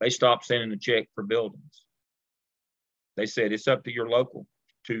done? They stopped sending a check for buildings. They said it's up to your local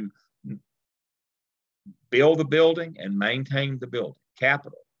to build the building and maintain the building,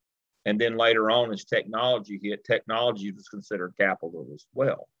 capital. And then later on, as technology hit, technology was considered capital as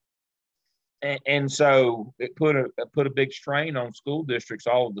well. And so it put a big strain on school districts.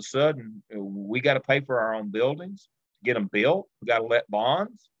 All of a sudden, we got to pay for our own buildings, get them built. We got to let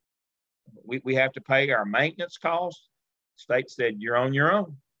bonds. We have to pay our maintenance costs. State said, you're on your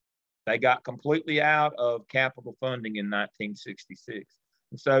own. They got completely out of capital funding in 1966.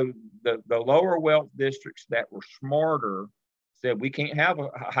 And so the lower wealth districts that were smarter said, we can't have a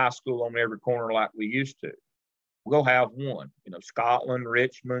high school on every corner like we used to. We'll have one. Scotland,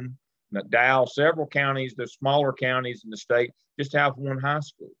 Richmond, McDowell, several counties, the smaller counties in the state, just have one high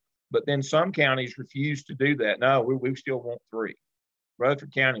school. But then some counties refuse to do that. No, we still want 3.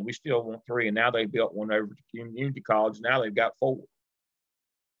 Rutherford County, we still want 3. And now they built one over to community college. Now they've got 4.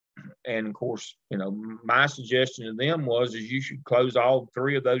 And of course, my suggestion to them is you should close all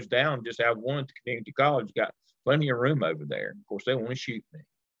 3 of those down, just have one at the community college. Got plenty of room over there. Of course, they want to shoot me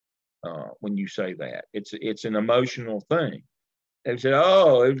when you say that. It's an emotional thing. They said,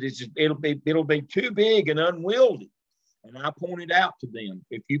 oh, it'll be too big and unwieldy. And I pointed out to them,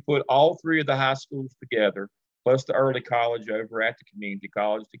 if you put all three of the high schools together, plus the early college over at the community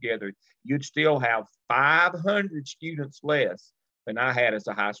college together, you'd still have 500 students less than I had as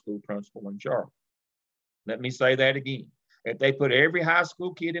a high school principal in Charlotte. Let me say that again. If they put every high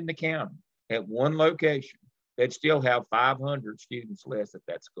school kid in the county at one location, they'd still have 500 students less at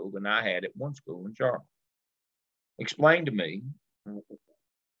that school than I had at one school in Charlotte. Explain to me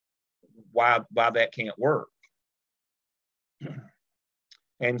why that can't work.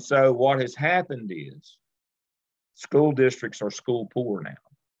 And so what has happened is school districts are school poor now.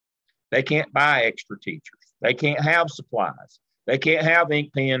 They can't buy extra teachers. They can't have supplies. They can't have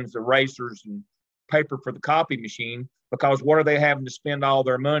ink pens, erasers, and paper for the copy machine, because what are they having to spend all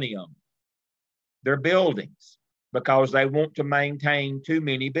their money on? Their buildings, because they want to maintain too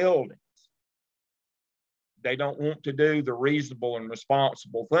many buildings. They don't want to do the reasonable and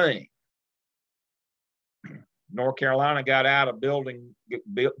responsible thing. North Carolina got out of building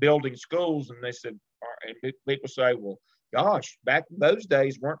schools, and they said, and people say, well, gosh, back in those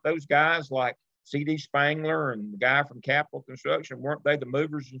days, weren't those guys like C.D. Spangler and the guy from Capital Construction, weren't they the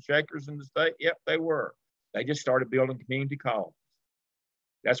movers and shakers in the state? Yep, they were. They just started building community colleges.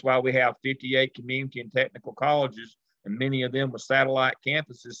 That's why we have 58 community and technical colleges, and many of them with satellite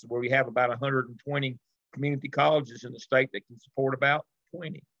campuses, where we have about 120 community colleges in the state that can support about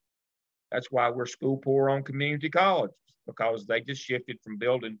 20. That's why we're school poor on community colleges, because they just shifted from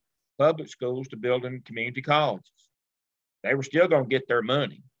building public schools to building community colleges. They were still going to get their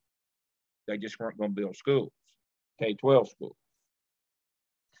money. They just weren't going to build schools, K-12 schools,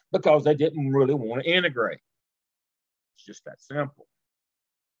 because they didn't really want to integrate. It's just that simple.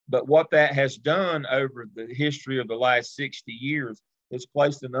 But what that has done over the history of the last 60 years is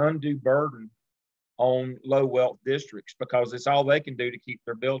placed an undue burden on low wealth districts, because it's all they can do to keep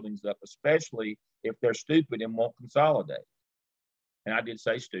their buildings up, especially if they're stupid and won't consolidate. And I did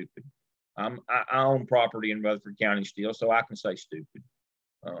say stupid. I own property in Rutherford County still, so I can say stupid.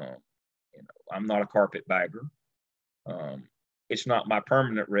 I'm not a carpetbagger. It's not my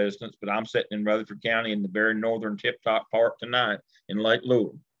permanent residence, but I'm sitting in Rutherford County in the very northern tip-top part tonight in Lake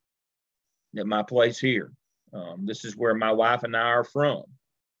Lure, at my place here. This is where my wife and I are from.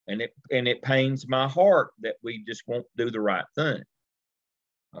 And it pains my heart that we just won't do the right thing.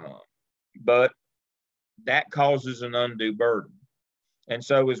 But that causes an undue burden. And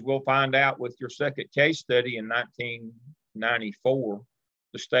so, as we'll find out with your second case study in 1994,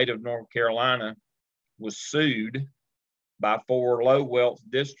 the state of North Carolina was sued by 4 low wealth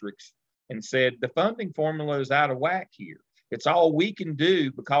districts and said, the funding formula is out of whack here. It's all we can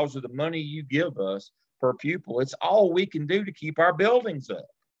do because of the money you give us per pupil. It's all we can do to keep our buildings up.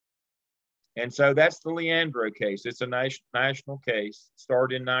 And so that's the Leandro case. It's a national case. It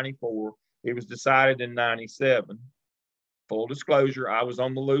started in 94. It was decided in 97. Full disclosure, I was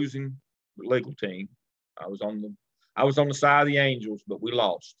on the losing legal team. I was on the side of the Angels, but we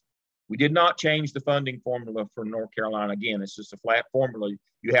lost. We did not change the funding formula for North Carolina. Again, it's just a flat formula.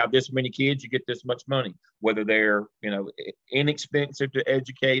 You have this many kids, you get this much money. Whether they're inexpensive to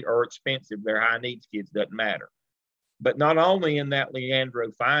educate or expensive, they're high needs kids, doesn't matter. But not only in that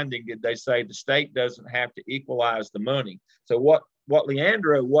Leandro finding did they say the state doesn't have to equalize the money. So what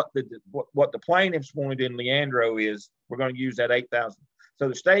the plaintiffs wanted in Leandro is, we're going to use that $8,000. So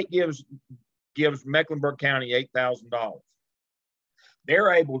the state gives Mecklenburg County $8,000.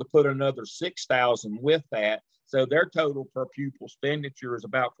 They're able to put another $6,000 with that. So their total per pupil expenditure is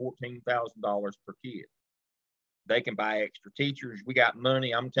about $14,000 per kid. They can buy extra teachers. We got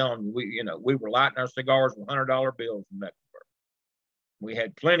money. I'm telling you, we were lighting our cigars with $100 bills in Mecklenburg. We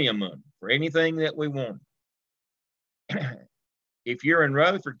had plenty of money for anything that we wanted. If you're in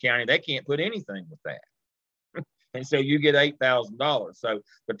Rutherford County, they can't put anything with that. And so you get $8,000. So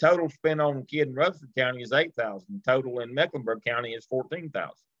the total spent on a kid in Rutherford County is $8,000. The total in Mecklenburg County is $14,000.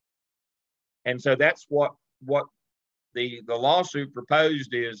 And so that's what the lawsuit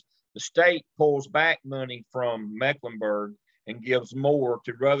proposed is, the state pulls back money from Mecklenburg and gives more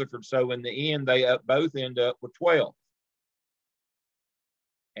to Rutherford. So in the end, they both end up with 12.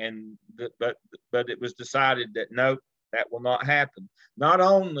 And but it was decided that no, that will not happen. Not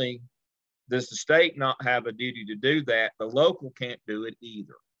only does the state not have a duty to do that, the local can't do it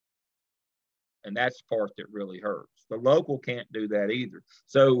either. And that's the part that really hurts. The local can't do that either.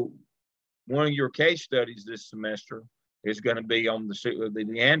 So one of your case studies this semester is going to be on the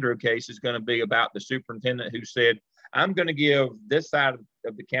Leandro case is going to be about the superintendent who said, I'm going to give this side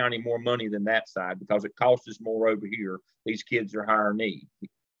of the county more money than that side because it costs us more over here. These kids are higher need.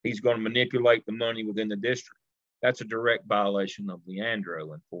 He's going to manipulate the money within the district. That's a direct violation of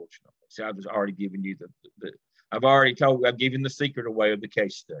Leandro, unfortunately. See, I was already giving you I've given the secret away of the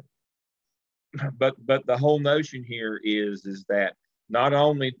case study. But the whole notion here is that not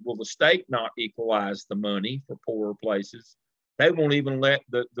only will the state not equalize the money for poorer places, they won't even let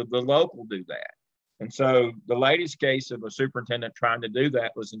the local do that. And so the latest case of a superintendent trying to do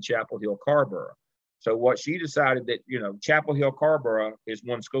that was in Chapel Hill, Carborough. So what she decided that, Chapel Hill, Carborough is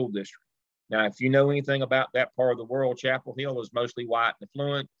one school district. Now, if you know anything about that part of the world, Chapel Hill is mostly white and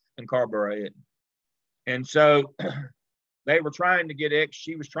affluent, and Carborough isn't. And so she was trying to get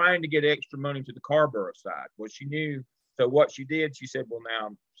extra money to the Carborough side. Well, she knew. So what she did, she said, well,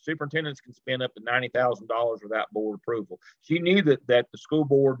 now superintendents can spend up to $90,000 without board approval. She knew that the school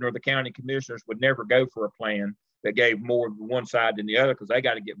board nor the county commissioners would never go for a plan that gave more than one side than the other, because they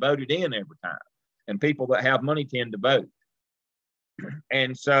got to get voted in every time. And people that have money tend to vote.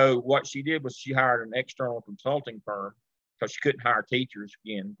 And so what she did was she hired an external consulting firm, because she couldn't hire teachers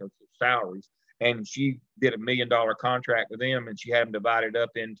again because of salaries. And she did $1 million contract with them, and she had them divided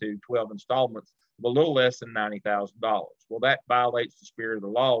up into 12 installments of a little less than $90,000. Well, that violates the spirit of the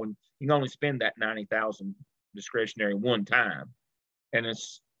law, and you can only spend that $90,000 discretionary one time.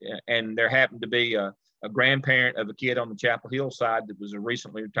 And there happened to be a grandparent of a kid on the Chapel Hill side that was a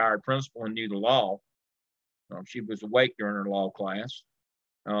recently retired principal and knew the law. She was awake during her law class,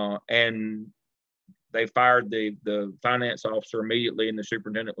 and they fired the finance officer immediately, and the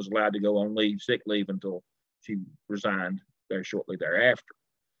superintendent was allowed to go on sick leave until she resigned there shortly thereafter.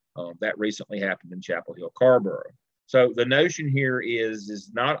 That recently happened in Chapel Hill, Carborough. So the notion here is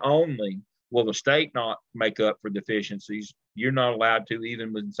not only will the state not make up for deficiencies, you're not allowed to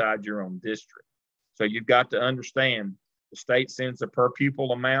even inside your own district. So you've got to understand, the state sends a per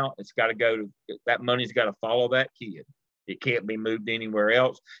pupil amount. It's got to go to, that money's got to follow that kid. It can't be moved anywhere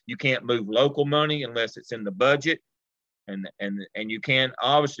else. You can't move local money unless it's in the budget. And you can't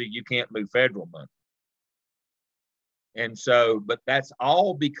move federal money. And so, but that's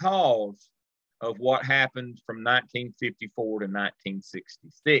all because of what happened from 1954 to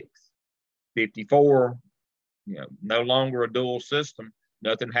 1966. 54, no longer a dual system.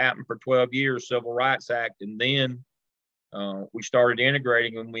 Nothing happened for 12 years, Civil Rights Act. And then we started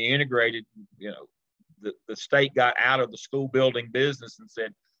integrating. When we integrated, the state got out of the school building business and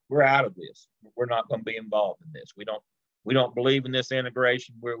said, we're out of this. We're not going to be involved in this. We don't believe in this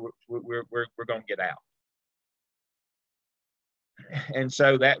integration. We're going to get out. And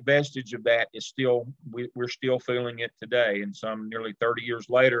so that vestige of that is still, we're still feeling it today. And some nearly 30 years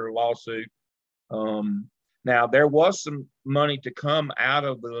later, a lawsuit. Now, there was some money to come out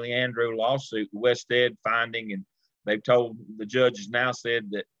of the Leandro lawsuit, West Ed finding, and they've told, the judge has now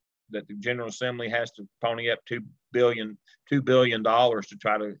said that the General Assembly has to pony up $2 billion to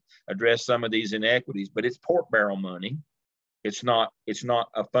try to address some of these inequities, but it's pork barrel money. It's not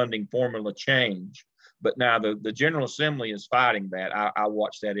a funding formula change. But now the General Assembly is fighting that. I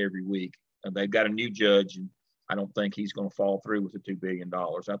watch that every week. They've got a new judge, and I don't think he's going to fall through with the $2 billion.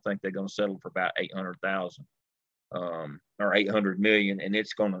 I think they're going to settle for about 800,000 or 800 million, and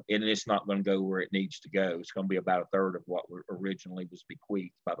it's not going to go where it needs to go. It's going to be about a third of what originally was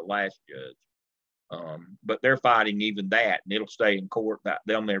bequeathed by the last judge. But they're fighting even that, and it'll stay in court.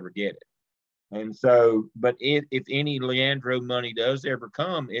 They'll never get it. And so, but if any Leandro money does ever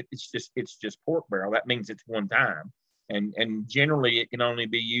come, it's just pork barrel. That means it's one time, and generally it can only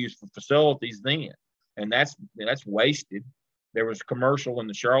be used for facilities then, and that's wasted. There was a commercial in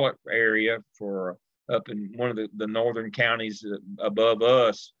the Charlotte area for up in one of the northern counties above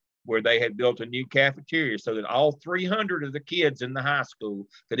us, where they had built a new cafeteria so that all 300 of the kids in the high school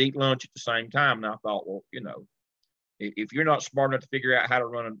could eat lunch at the same time. And I thought, well, if you're not smart enough to figure out how to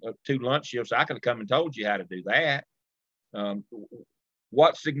run 2 lunch shifts, I could have come and told you how to do that.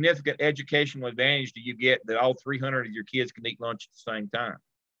 What significant educational advantage do you get that all 300 of your kids can eat lunch at the same time?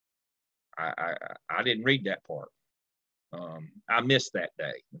 I didn't read that part. I missed that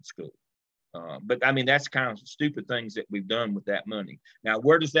day in school. But I mean, that's kind of stupid things that we've done with that money. Now,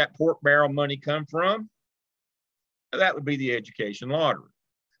 where does that pork barrel money come from? That would be the education lottery.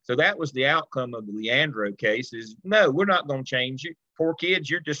 So that was the outcome of the Leandro case is, no, we're not going to change it. Poor kids,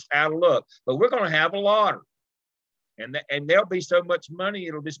 you're just out of luck. But we're going to have a lottery. And there'll be so much money,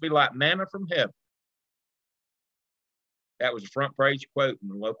 it'll just be like manna from heaven. That was a front page quote in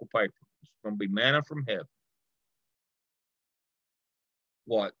the local paper. It's going to be manna from heaven.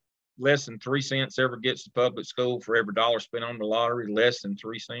 What? Less than 3 cents ever gets to public school for every dollar spent on the lottery, less than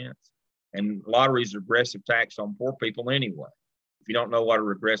 3 cents. And lotteries are regressive tax on poor people anyway. If you don't know what a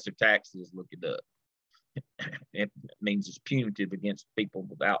regressive tax is, look it up. It means it's punitive against people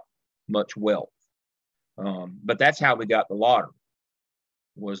without much wealth. But that's how we got the lottery,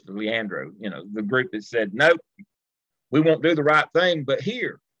 was the Leandro, the group that said, nope, we won't do the right thing, but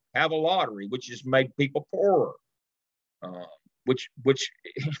here, have a lottery, which just made people poorer. Which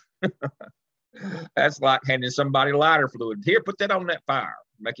that's like handing somebody a lighter fluid. Here, put that on that fire,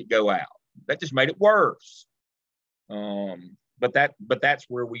 make it go out. That just made it worse. But that's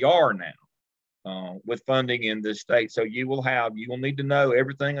where we are now with funding in this state. So you will need to know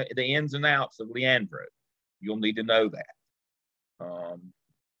everything, the ins and outs of Leandro. You'll need to know that.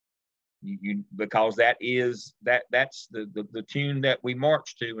 Because that's the tune that we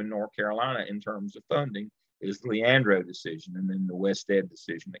march to in North Carolina in terms of funding is the Leandro decision, and then the West Ed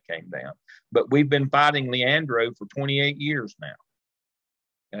decision that came down. But we've been fighting Leandro for 28 years now,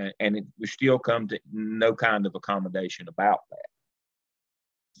 and we still come to no kind of accommodation about that.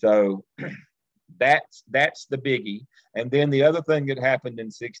 So that's the biggie. And then the other thing that happened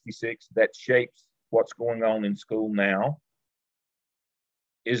in '66 that shapes what's going on in school now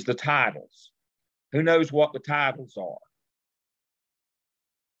is the titles. Who knows what the titles are?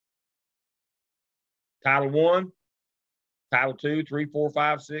 Title 1, Title 2, 3, 4,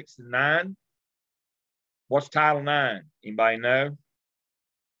 5, 6, and 9. What's Title 9? Anybody know?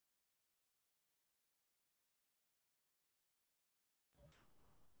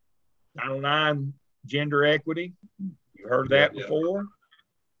 Title 9, gender equity. You heard that before?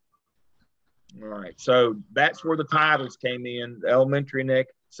 All right, so that's where the titles came in. The Elementary and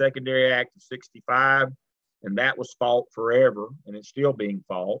Secondary Act of '65, and that was fought forever, and it's still being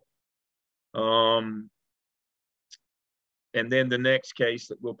fought. And then the next case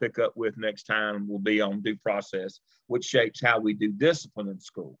that we'll pick up with next time will be on due process, which shapes how we do discipline in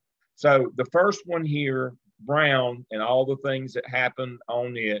school. So the first one here, Brown, and all the things that happen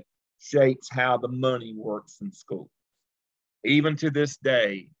on it shapes how the money works in school. Even to this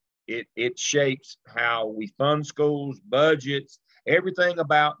day, it shapes how we fund schools, budgets, everything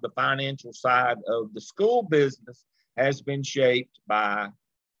about the financial side of the school business has been shaped by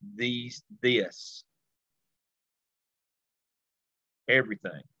this.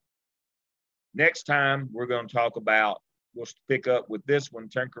 Everything. Next time, we're going to talk about, we'll pick up with this one,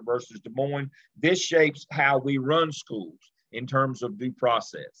 Tinker versus Des Moines. This shapes how we run schools in terms of due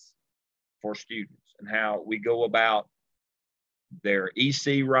process for students and how we go about their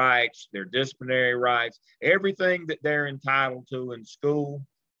EC rights, their disciplinary rights, everything that they're entitled to in school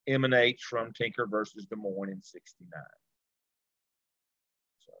emanates from Tinker versus Des Moines in '69.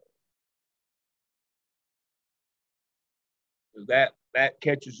 So that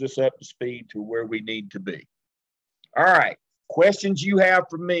catches us up to speed to where we need to be. All right, questions you have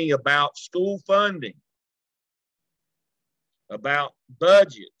for me about school funding, about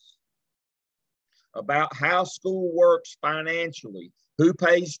budgets, about how school works financially, who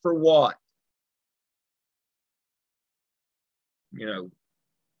pays for what.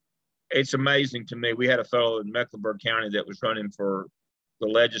 It's amazing to me. We had a fellow in Mecklenburg County that was running for the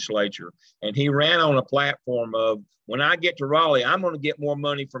legislature, and he ran on a platform of, when I get to Raleigh, I'm going to get more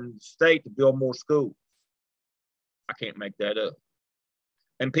money from the state to build more schools. I can't make that up.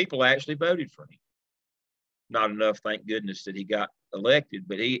 And people actually voted for him. Not enough, thank goodness, that he got elected,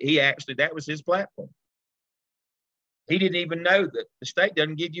 but he actually, that was his platform. He didn't even know that the state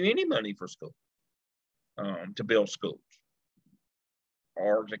doesn't give you any money for school, to build schools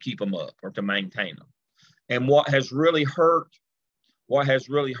or to keep them up or to maintain them. And what has really hurt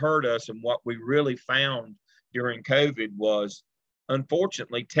us and what we really found during COVID was,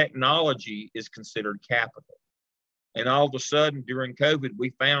 unfortunately, technology is considered capital. And all of a sudden during COVID,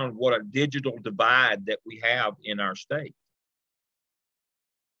 we found what a digital divide that we have in our state.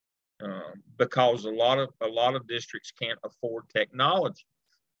 Because a lot of districts can't afford technology.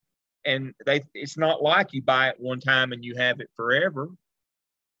 And it's not like you buy it one time and you have it forever.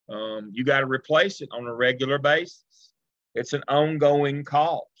 You got to replace it on a regular basis. It's an ongoing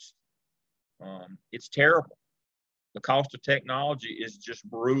cost. It's terrible. The cost of technology is just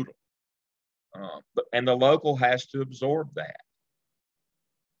brutal. And the local has to absorb that.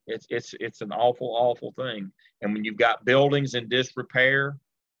 It's an awful thing. And when you've got buildings in disrepair,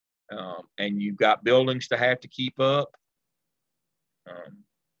 and you've got buildings to have to keep up,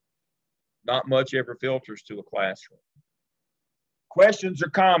 not much ever filters to a classroom. Questions or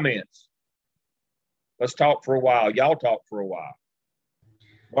comments? Let's talk for a while. Y'all talk for a while.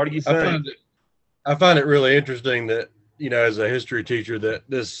 What do you think? I find it really interesting that, as a history teacher, that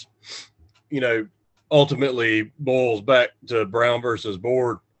this, ultimately boils back to Brown versus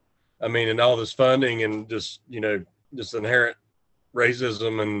Board. I mean, and all this funding and just, just inherent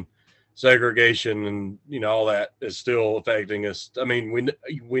racism and segregation and, all that is still affecting us. I mean,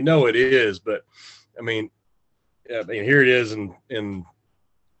 we know it is, but I mean, here it is in in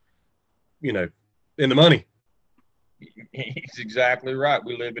the money. He's exactly right.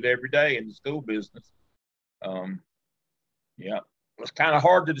 We live it every day in the school business. Yeah, it's kind of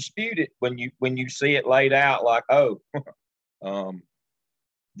hard to dispute it when you see it laid out like, oh,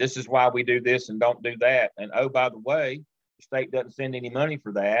 this is why we do this and don't do that, and oh, by the way, the state doesn't send any money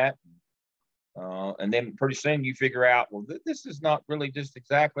for that. And then pretty soon you figure out, well, this is not really just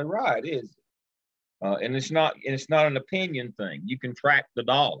exactly right, is it? And it's not an opinion thing. You can track the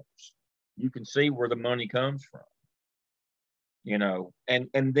dollars. You can see where the money comes from.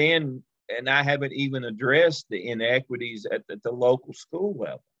 And I haven't even addressed the inequities at the local school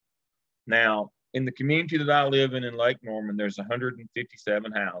level. Now, in the community that I live in Lake Norman, there's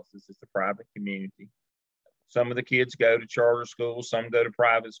 157 houses. It's a private community. Some of the kids go to charter schools, some go to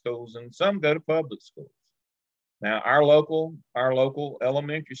private schools, and some go to public schools. Now, our local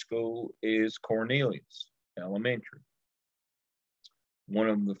elementary school is Cornelius Elementary. One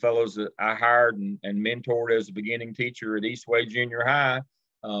of the fellows that I hired and mentored as a beginning teacher at Eastway Junior High,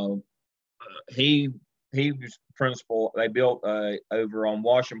 he was principal. They built over on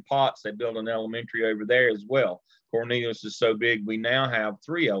Washington Potts. They built an elementary over there as well. Cornelius is so big, we now have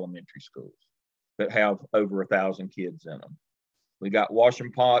 3 elementary schools that have over 1,000 kids in them. We got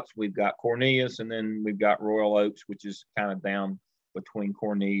Washington Potts, we've got Cornelius, and then we've got Royal Oaks, which is kind of down between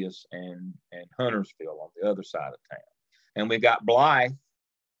Cornelius and Huntersville on the other side of town. And we got Blythe,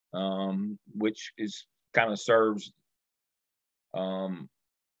 which is kind of serves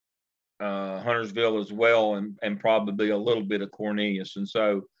Huntersville as well, and probably a little bit of Cornelius. And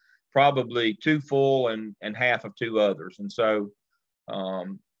so probably 2 full and half of 2 others. And so,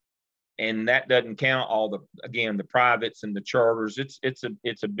 and that doesn't count all the privates and the charters. It's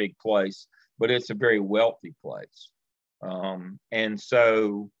a big place, but it's a very wealthy place. And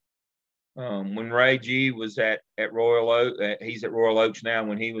so when Ray G was at Royal Oak, he's at Royal Oaks now.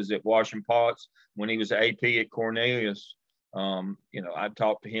 When he was at Washington Potts, when he was AP at Cornelius, I'd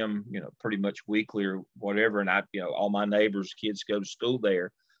talk to him, pretty much weekly or whatever. And all my neighbors' kids go to school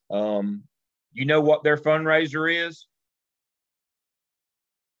there. You know what their fundraiser is?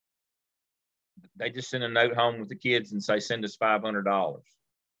 They just send a note home with the kids and say, send us $500.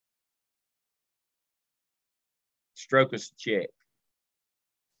 Stroke us a check.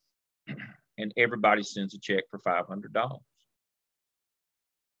 And everybody sends a check for $500.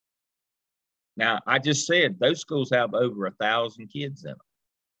 Now, I just said those schools have over 1,000 kids in them.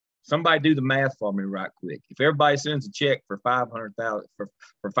 Somebody do the math for me right quick. If everybody sends a check for $500 for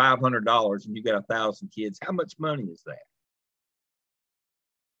 $500 and you got 1,000 kids, how much money is that?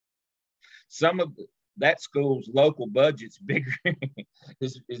 Some of that school's local budget's bigger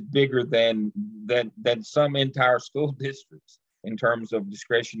is bigger than some entire school districts in terms of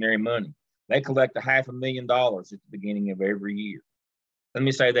discretionary money. They collect $500,000 at the beginning of every year. Let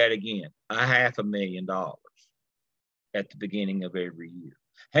me say that again, $500,000 at the beginning of every year.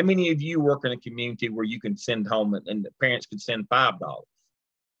 How many of you work in a community where you can send home and the parents can send $5?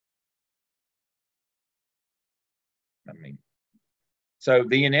 I mean, so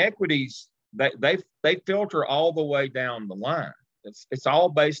the inequities, they filter all the way down the line. It's all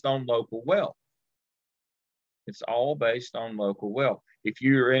based on local wealth. It's all based on local wealth. If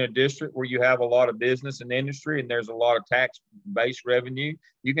you're in a district where you have a lot of business and industry and there's a lot of tax-based revenue,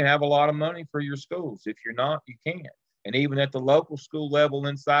 you can have a lot of money for your schools. If you're not, you can't. And even at the local school level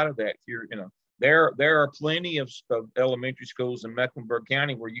inside of that, there are plenty of elementary schools in Mecklenburg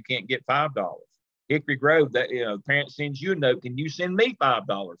County where you can't get $5. Hickory Grove, the parent sends you a note, can you send me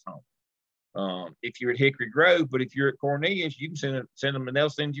 $5 home? If you're at Hickory Grove, but if you're at Cornelius, you can send them and they'll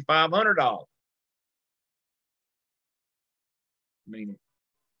send you $500. I mean,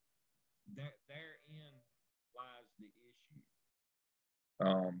 therein lies the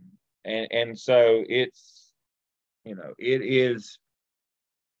issue. And so it's, it is,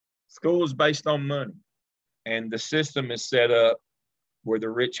 school is based on money, and the system is set up where the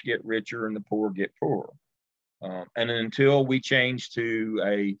rich get richer and the poor get poorer. And until we change to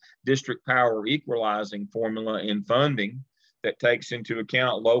a district power equalizing formula in funding that takes into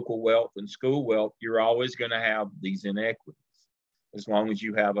account local wealth and school wealth, you're always going to have these inequities as long as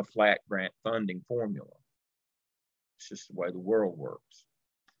you have a flat grant funding formula. It's just the way the world works.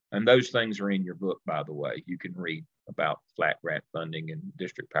 And those things are in your book, by the way. You can read about flat grant funding and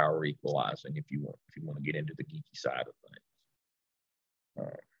district power equalizing if you want to get into the geeky side of things. All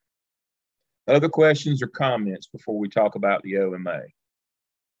right. Other questions or comments before we talk about the OMA?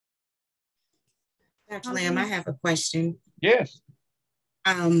 Dr. Lamb, I have a question. Yes.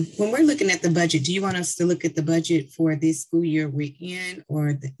 When we're looking at the budget, do you want us to look at the budget for this school year we're in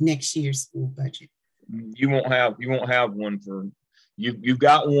or the next year's school budget? You won't have one for you. You've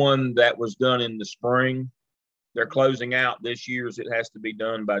got one that was done in the spring. They're closing out this year's. It has to be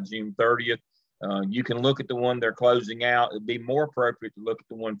done by June 30th. You can look at the one they're closing out. It'd be more appropriate to look at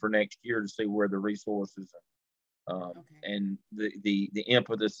the one for next year to see where the resources and the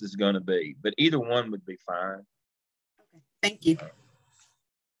impetus is going to be. But either one would be fine. Okay. Thank you.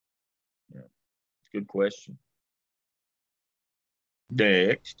 Yeah, good question.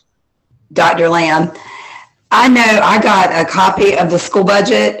 Next. Dr. Lamb. I know I got a copy of the school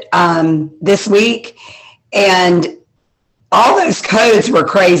budget this week, and all those codes were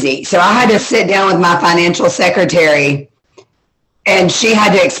crazy. So I had to sit down with my financial secretary, and she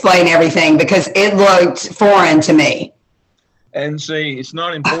had to explain everything because it looked foreign to me. And see, it's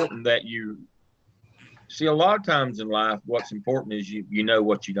not important that you see, a lot of times in life, what's important is you know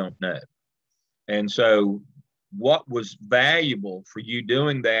what you don't know. And so what was valuable for you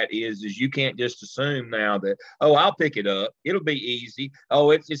doing that is you can't just assume now that, oh, I'll pick it up. It'll be easy.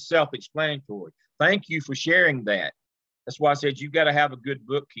 Oh, it's self-explanatory. Thank you for sharing that. That's why I said you got to have a good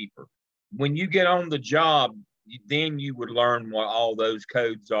bookkeeper. When you get on the job, then you would learn what all those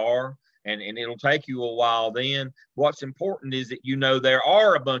codes are, and it'll take you a while then. What's important is that you know there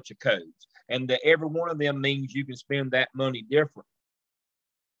are a bunch of codes, and that every one of them means you can spend that money different.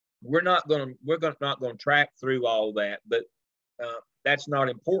 We're not going to track through all that, but that's not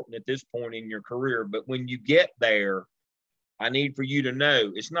important at this point in your career. But when you get there, I need for you to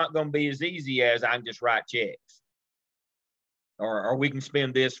know it's not going to be as easy as I can just write checks, or we can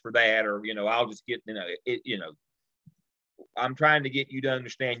spend this for that, or I'll just get I'm trying to get you to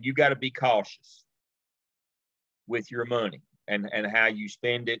understand you got to be cautious with your money and how you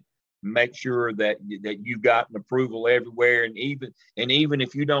spend it. Make sure that you've got an approval everywhere, and even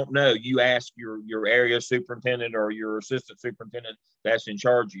if you don't know, you ask your area superintendent or your assistant superintendent that's in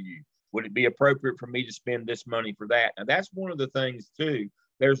charge of you. Would it be appropriate for me to spend this money for that? And that's one of the things too.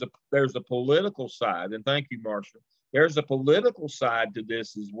 There's a political side, and thank you, Marcia. There's a political side to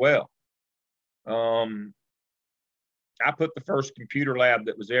this as well. I put the first computer lab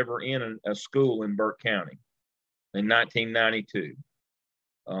that was ever in a school in Burke County in 1992.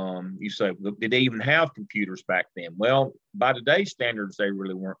 You say, did they even have computers back then? Well, by today's standards, they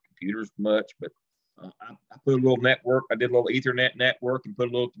really weren't computers much, but I put a little network. I did a little Ethernet network and put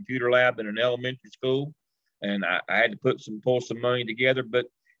a little computer lab in an elementary school, and I had to pull some money together, but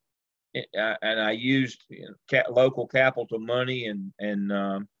I used local capital money, and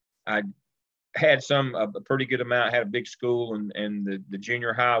I had a pretty good amount. I had a big school, and the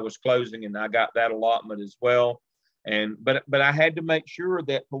junior high was closing, and I got that allotment as well. But I had to make sure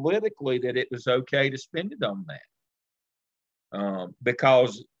that politically that it was okay to spend it on that,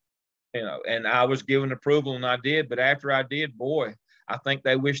 because and I was given approval, and I did. But after I did, boy, I think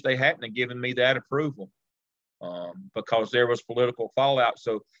they wish they hadn't have given me that approval, because there was political fallout.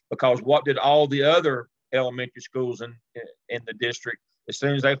 So because what did all the other elementary schools in the district, as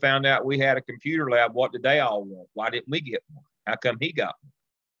soon as they found out we had a computer lab, what did they all want? Why didn't we get one? How come he got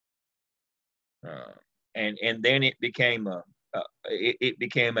one? And then it became a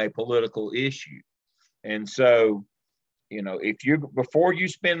political issue. And so, before you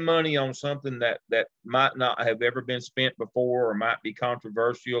spend money on something that might not have ever been spent before, or might be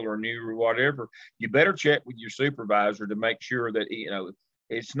controversial or new or whatever, you better check with your supervisor to make sure that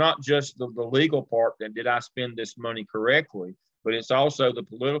it's not just the legal part that did I spend this money correctly, but it's also the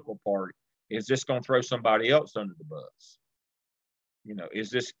political part. Is this going to throw somebody else under the bus? Is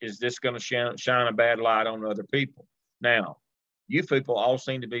this going to shine a bad light on other people? Now, you people all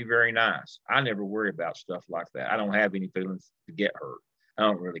seem to be very nice. I never worry about stuff like that. I don't have any feelings to get hurt. I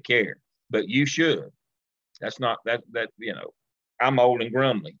don't really care, but you should. That's not that. I'm old and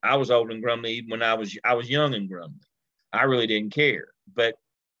grumbly. I was old and grumbly even when I was young and grumbly. I really didn't care, but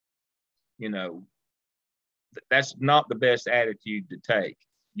that's not the best attitude to take.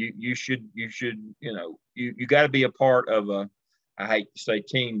 You should you got to be a part of a, I hate to say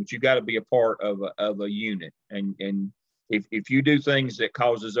team, but you got to be a part of a unit. And if you do things that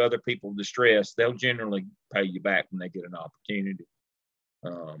causes other people distress, they'll generally pay you back when they get an opportunity.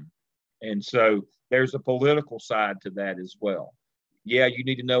 And so there's a political side to that as well. Yeah, you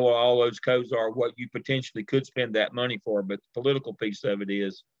need to know what all those codes are, what you potentially could spend that money for. But the political piece of it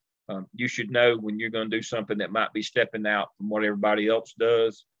is you should know when you're going to do something that might be stepping out from what everybody else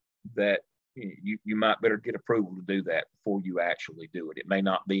does, that you might better get approval to do that before you actually do it. It may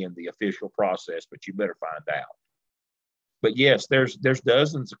not be in the official process, but you better find out. But yes, there's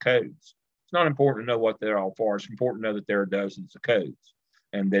dozens of codes. It's not important to know what they're all for. It's important to know that there are dozens of codes,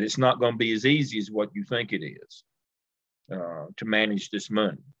 and that it's not going to be as easy as what you think it is to manage this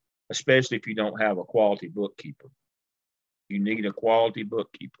money. especially if you don't have a quality bookkeeper. You need a quality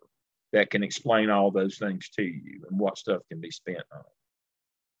bookkeeper that can explain all those things to you and what stuff can be spent on.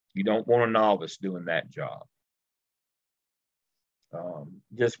 You don't want a novice doing that job.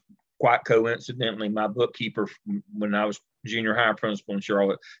 Just quite coincidentally, my bookkeeper, when I was junior high principal in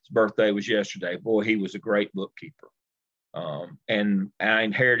Charlotte, his birthday was yesterday. Boy, he was a great bookkeeper. And I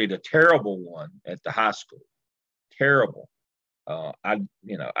inherited a terrible one at the high school. Terrible. I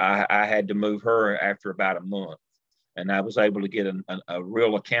had to move her after about a month, and I was able to get a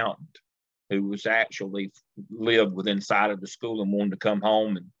real accountant who was actually lived within sight of the school and wanted to come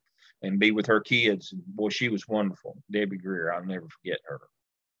home and be with her kids. And boy, she was wonderful. Debbie Greer, I'll never forget her.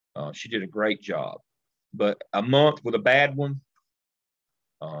 She did a great job. But a month with a bad one,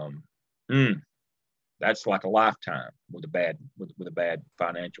 that's like a lifetime with a bad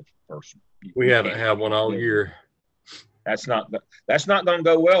financial person. We haven't had one all year. That's not going to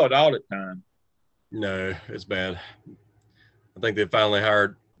go well at audit time. No, it's bad. I think they finally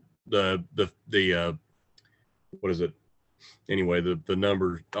hired the what is it? Anyway, the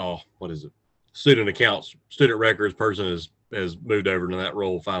number. Oh, what is it? Student records person has moved over to that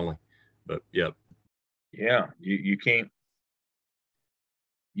role finally. But yep. Yeah, you can't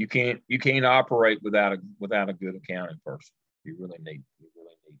operate without a good accounting person. You really need one.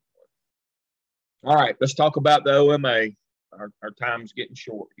 All right, let's talk about the OMA. Our time's getting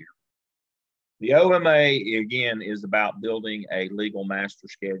short here. The OMA, again, is about building a legal master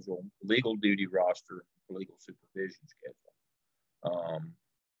schedule, legal duty roster, legal supervision schedule.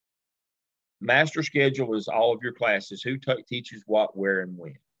 Master schedule is all of your classes, who teaches what, where, and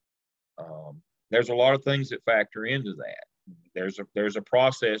when. There's a lot of things that factor into that. There's a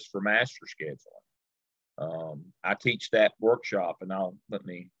process for master scheduling. I teach that workshop, and I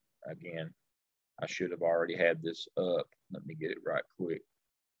should have already had this up. Let me get it right quick.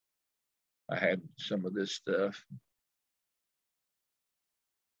 I had some of this stuff.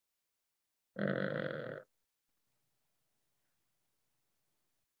 And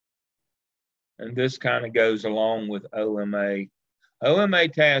this kind of goes along with OMA. OMA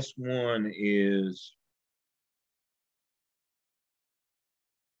task 1 is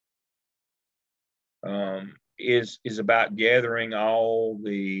about gathering all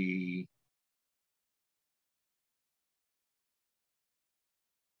the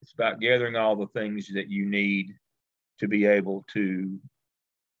things that you need to be able to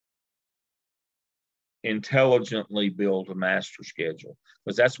intelligently build a master schedule,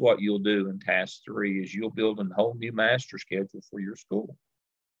 because that's what you'll do in task 3 is you'll build a whole new master schedule for your school.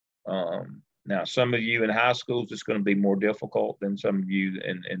 Now, some of you in high schools, it's going to be more difficult than some of you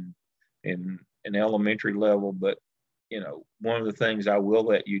in elementary level, but one of the things I will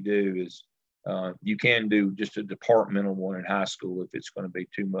let you do is you can do just a departmental one in high school if it's going to be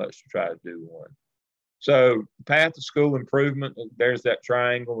too much to try to do one. So path to school improvement, there's that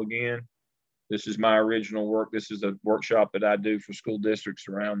triangle again. This is my original work. This is a workshop that I do for school districts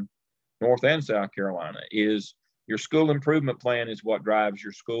around North and South Carolina. Is your school improvement plan is what drives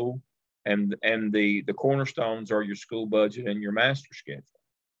your school, and the cornerstones are your school budget and your master schedule.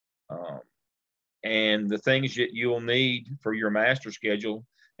 And the things that you'll need for your master schedule,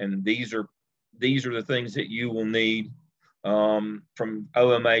 and these are the things that you will need from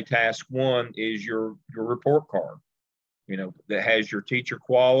OMA task 1 is your report card, that has your teacher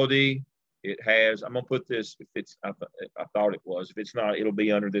quality. It has, I'm going to put this, if it's, I thought it was, if it's not, it'll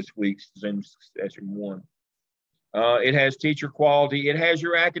be under this week's Zoom session 1. It has teacher quality. It has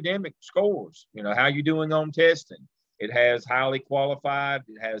your academic scores, how you doing on testing. It has highly qualified.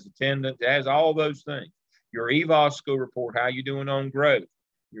 It has attendance. It has all those things. Your EVOS school report, how you doing on growth.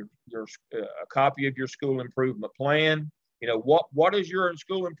 Your a copy of your school improvement plan. What does your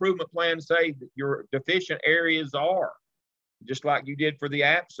school improvement plan say that your deficient areas are? Just like you did for the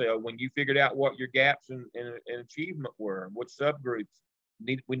app sale when you figured out what your gaps in achievement were and what subgroups.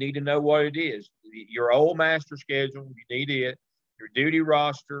 We need to know what it is. Your old master schedule, you need it. Your duty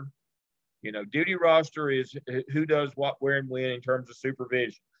roster. Duty roster is who does what, where, and when in terms of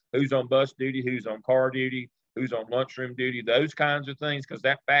supervision. Who's on bus duty, who's on car duty, who's on lunchroom duty, those kinds of things, because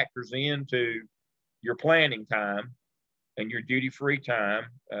that factors into your planning time and your duty-free time.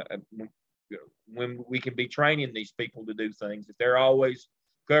 When we can be training these people to do things, if they're always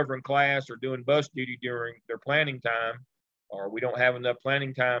covering class or doing bus duty during their planning time, or we don't have enough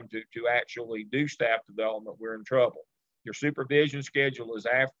planning time to actually do staff development, we're in trouble. Your supervision schedule is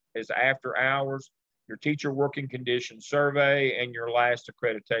after hours, your teacher working conditions survey, and your last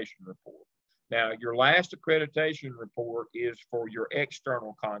accreditation report. Now, your last accreditation report is for your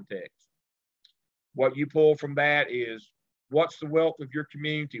external context. What you pull from that is what's the wealth of your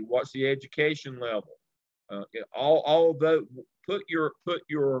community? What's the education level? All of those, put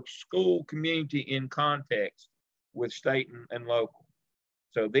your school community in context with state and local.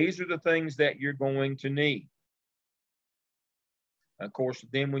 So these are the things that you're going to need. Of course,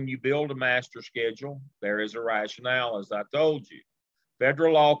 then when you build a master schedule, there is a rationale, as I told you.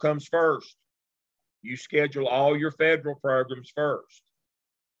 Federal law comes first. You schedule all your federal programs first.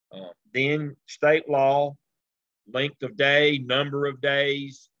 Then state law, length of day, number of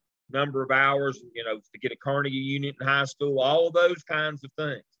days, number of hours, to get a Carnegie unit in high school, all of those kinds of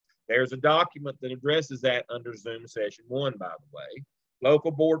things. There's a document that addresses that under Zoom session 1, by the way.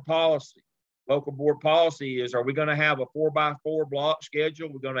 Local board policy. Local board policy is, are we going to have a 4x4 block schedule?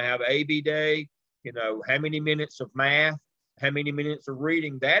 We're going to have AB day, how many minutes of math, how many minutes of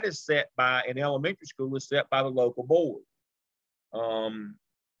reading. That is set by, in elementary school, is set by the local board.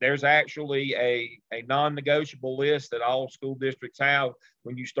 There's actually a non-negotiable list that all school districts have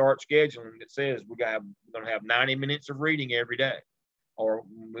when you start scheduling that says we're going to have 90 minutes of reading every day. Or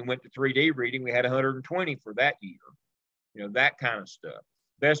when we went to 3D reading, we had 120 for that year. That kind of stuff.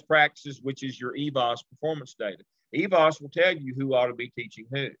 Best practices, which is your EVOS performance data. EVOS will tell you who ought to be teaching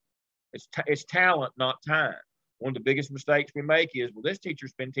who. It's talent, not time. One of the biggest mistakes we make is, well, this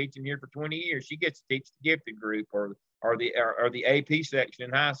teacher's been teaching here for 20 years. She gets to teach the gifted group or the AP section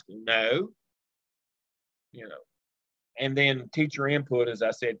in high school. No. And then teacher input, as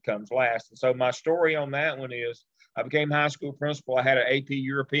I said, comes last. And so my story on that one is, I became high school principal. I had an AP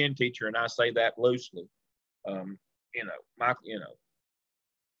European teacher, and I say that loosely.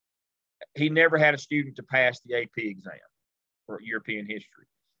 He never had a student to pass the AP exam for European history.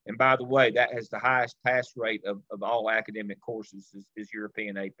 And by the way, that has the highest pass rate of all academic courses is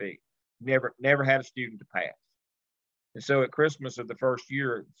European AP. Never had a student to pass. And so at Christmas of the first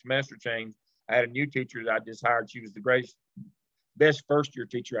year, semester change, I had a new teacher that I just hired. She was the best first year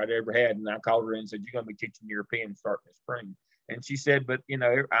teacher I'd ever had. And I called her in and said, you're going to be teaching European starting this spring. And she said, but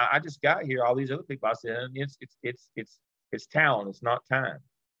I just got here, all these other people. I said, it's talent, it's not time.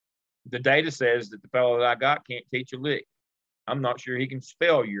 The data says that the fellow that I got can't teach a lick. I'm not sure he can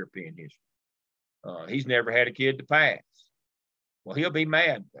spell European history. He's never had a kid to pass. Well, he'll be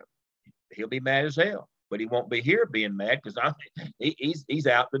mad. He'll be mad as hell, but he won't be here being mad because he's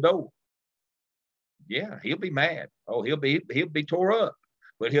out the door. Yeah, he'll be mad. Oh, he'll be tore up,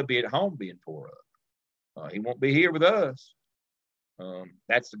 but he'll be at home being tore up. He won't be here with us.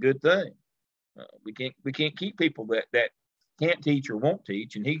 That's a good thing. We can't keep people that can't teach or won't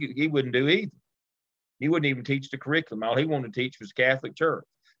teach, and he wouldn't do either. He wouldn't even teach the curriculum. All he wanted to teach was Catholic Church.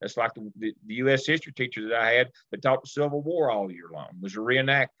 That's like the U.S. history teacher that I had that taught the Civil War all year long, was a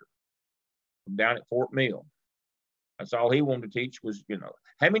reenactor from down at Fort Mill. That's all he wanted to teach was,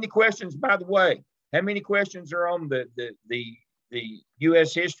 how many questions, by the way, how many questions are on the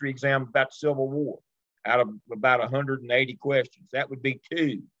U.S. history exam about the Civil War out of about 180 questions? That would be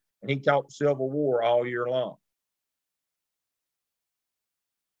 2. And he taught the Civil War all year long.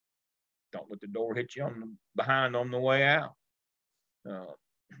 Don't let the door hit you behind on the way out.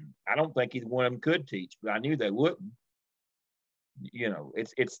 I don't think either one of them could teach, but I knew they wouldn't.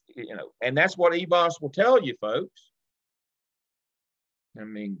 And that's what EVOS will tell you, folks. I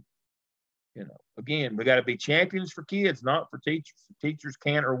mean, again, we got to be champions for kids, not for teachers. If teachers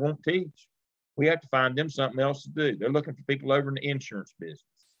can't or won't teach, we have to find them something else to do. They're looking for people over in the insurance business.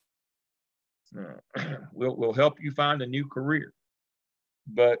 We'll help you find a new career.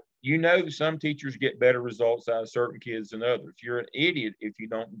 But some teachers get better results out of certain kids than others. You're an idiot if you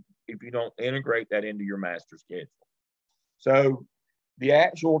don't integrate that into your master schedule. So the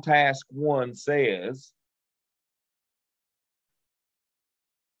actual task 1 says,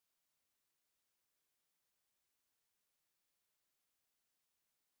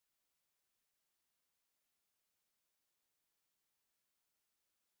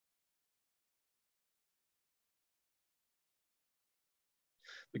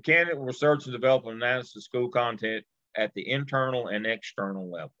 the candidate will research and develop an analysis of school content at the internal and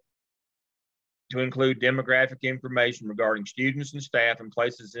external level to include demographic information regarding students and staff and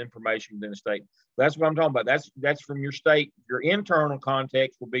places information within the state. That's what I'm talking about. That's from your state. Your internal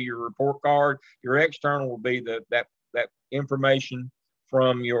context will be your report card. Your external will be that information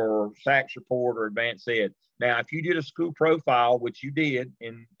from your SACS report or advanced ed. Now, if you did a school profile, which you did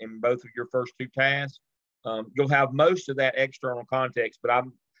in both of your first 2 tasks, you'll have most of that external context, but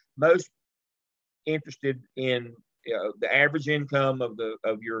I'm most interested in the average income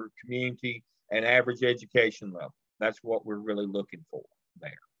of your community and average education level. That's what we're really looking for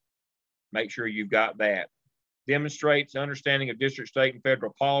there. Make sure you've got that demonstrates understanding of district, state, and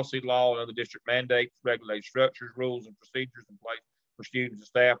federal policy, law, and other district mandates, regulated structures, rules, and procedures in place for students and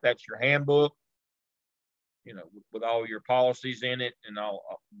staff. That's your handbook, you know, with all your policies in it, and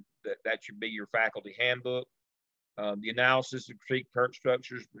all that should be your faculty handbook. The analysis of critique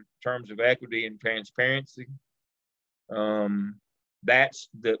structures in terms of equity and transparency. That's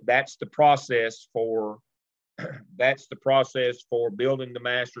the process for building the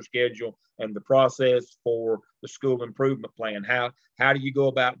master schedule and the process for the school improvement plan. How do you go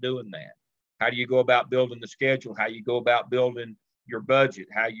about doing that? How do you go about building the schedule? How you go about building your budget?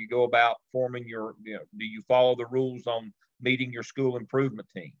 How you go about forming your, you know, do you follow the rules on meeting your school improvement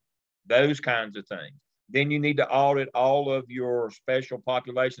team? Those kinds of things. Then you need to audit all of your special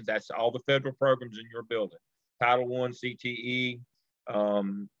populations. That's all the federal programs in your building. Title I, CTE,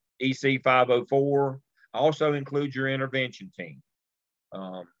 EC 504. Also include your intervention team.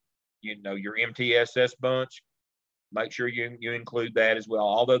 You know, your MTSS bunch. Make sure you include that as well.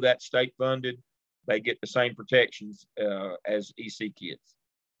 Although that's state funded, they get the same protections as EC kids.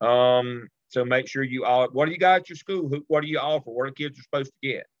 So make sure you audit. What do you got at your school? What do you offer? What are kids are supposed to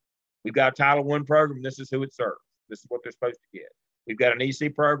get? We've got a Title I program. This is who it serves. This is what they're supposed to get. We've got an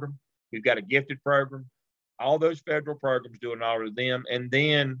EC program. We've got a gifted program. All those federal programs do an audit of them. And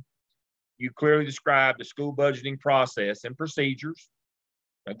then you clearly describe the school budgeting process and procedures.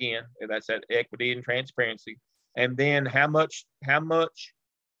 Again, that's that equity and transparency. And then how much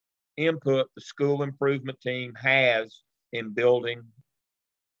input the school improvement team has in building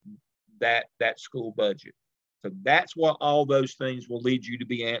that school budget. So that's what all those things will lead you to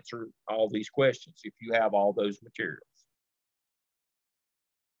be answered all these questions if you have all those materials.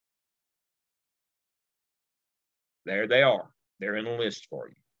 There they are. They're in a list for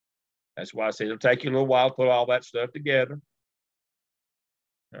you. That's why I said it'll take you a little while to put all that stuff together.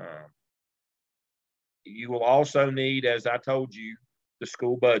 You will also need, as I told you, the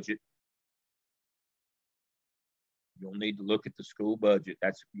school budget. You'll need to look at the school budget.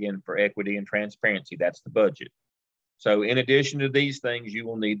 That's, again, for equity and transparency. That's the budget. So in addition to these things, you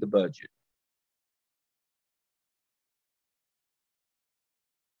will need the budget.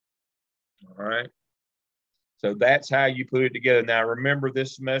 All right. So that's how you put it together. Now, remember,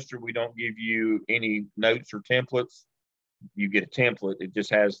 this semester, we don't give you any notes or templates. You get a template. It just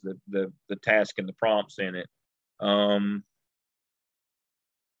has the task and the prompts in it.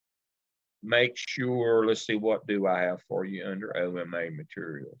 Make sure, let's see, what do I have for you under OMA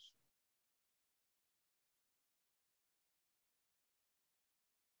materials?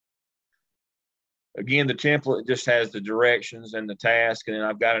 Again, the template just has the directions and the task, and then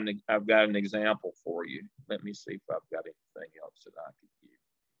I've got an example for you. Let me see if I've got anything else that I could give.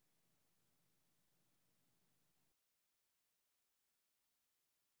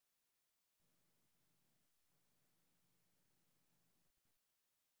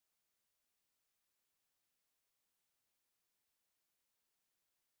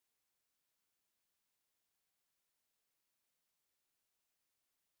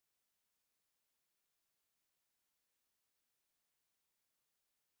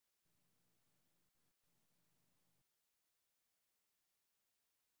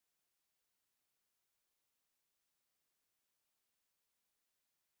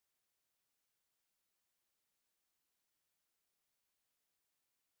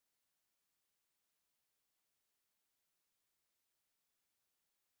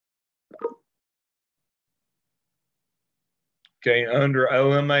 Okay, under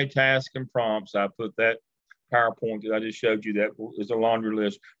OMA task and prompts, I put that PowerPoint that I just showed you. That is a laundry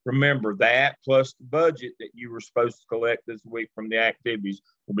list. Remember, that plus the budget that you were supposed to collect this week from the activities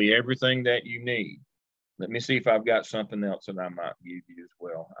will be everything that you need. Let me see if I've got something else that I might give you as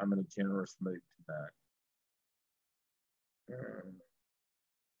well. I'm in a generous mood tonight.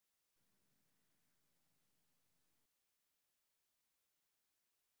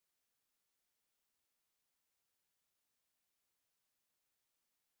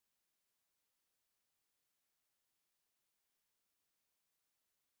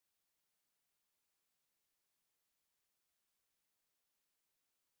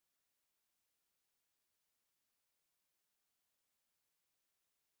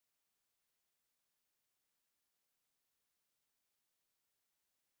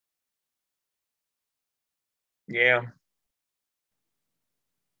 Yeah.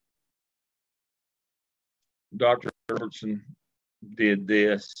 Dr. Robertson did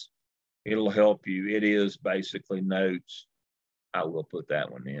this. It'll help you. It is basically notes. I will put that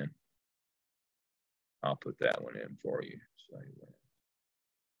one in. I'll put that one in for you.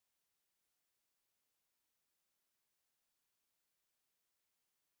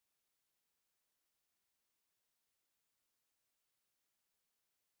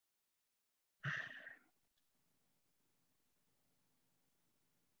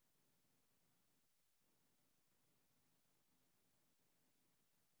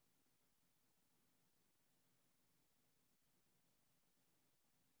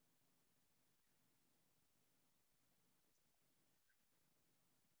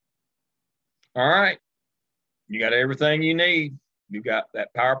 All right. You got everything you need. You've got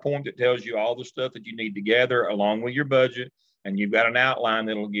that PowerPoint that tells you all the stuff that you need to gather along with your budget. And you've got an outline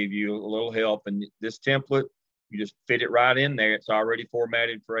that'll give you a little help. And this template, you just fit it right in there. It's already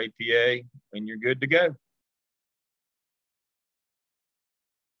formatted for APA and you're good to go.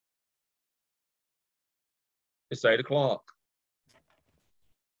 It's 8 o'clock.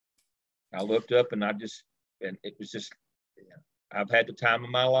 I looked up and it was just, I've had the time of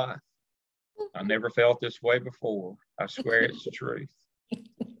my life. I never felt this way before. I swear it's the truth.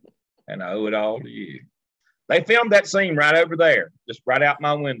 And I owe it all to you. They filmed that scene right over there, just right out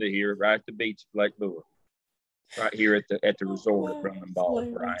my window here, right at the beach of Lake Bowie. Right here at the resort at Brumman Ball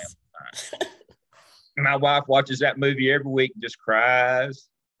where I am. My wife watches that movie every week and just cries.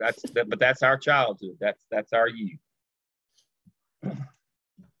 But that's our childhood. That's our youth.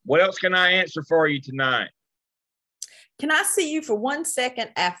 What else can I answer for you tonight? Can I see you for 1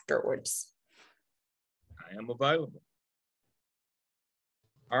 second afterwards? I am available.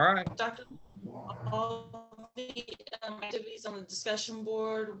 All right. Dr. All the activities on the discussion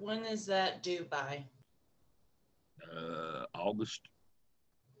board, when is that due by? August.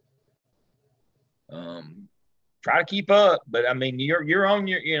 Try to keep up, but I mean, you're on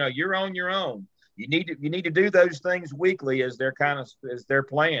your own. You need to do those things weekly as they're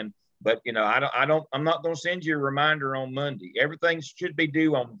planned. But I'm not going to send you a reminder on Monday. Everything should be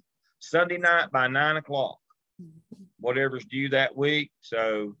due on Sunday night by 9 o'clock. Whatever's due that week.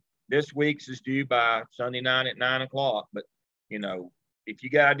 So this week's is due by Sunday night at 9 o'clock. But if you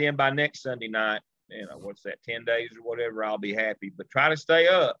got it in by next Sunday night, what's that, 10 days or whatever, I'll be happy. But try to stay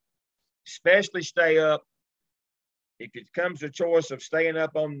up, especially stay up. If it comes to a choice of staying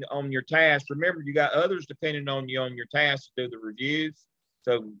up on your task, remember you got others depending on you on your task to do the reviews.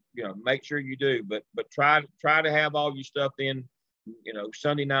 So, make sure you do, but try to have all your stuff in,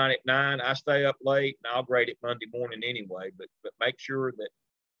 Sunday night at 9. I stay up late and I'll grade it Monday morning anyway, but make sure that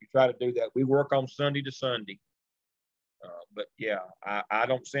you try to do that. We work on Sunday to Sunday. But yeah, I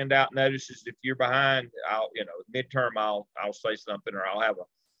don't send out notices if you're behind. Midterm, I'll say something or I'll have a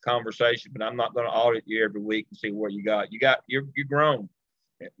conversation, but I'm not going to audit you every week and see what you got. You're grown.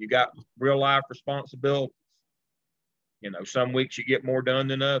 You got real life responsibilities. Some weeks you get more done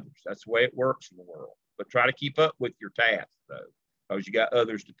than others. That's the way it works in the world. But try to keep up with your tasks though, because you got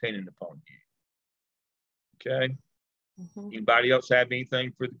others depending upon you. Okay. Mm-hmm. Anybody else have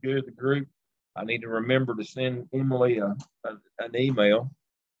anything for the good of the group? I need to remember to send Emily an email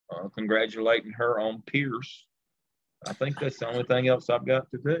congratulating her on Pierce. I think that's the only thing else I've got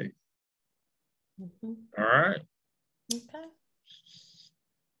to do. Mm-hmm. All right. Okay.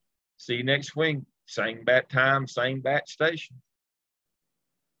 See you next week. Same bat time, same bat station.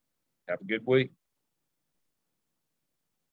 Have a good week.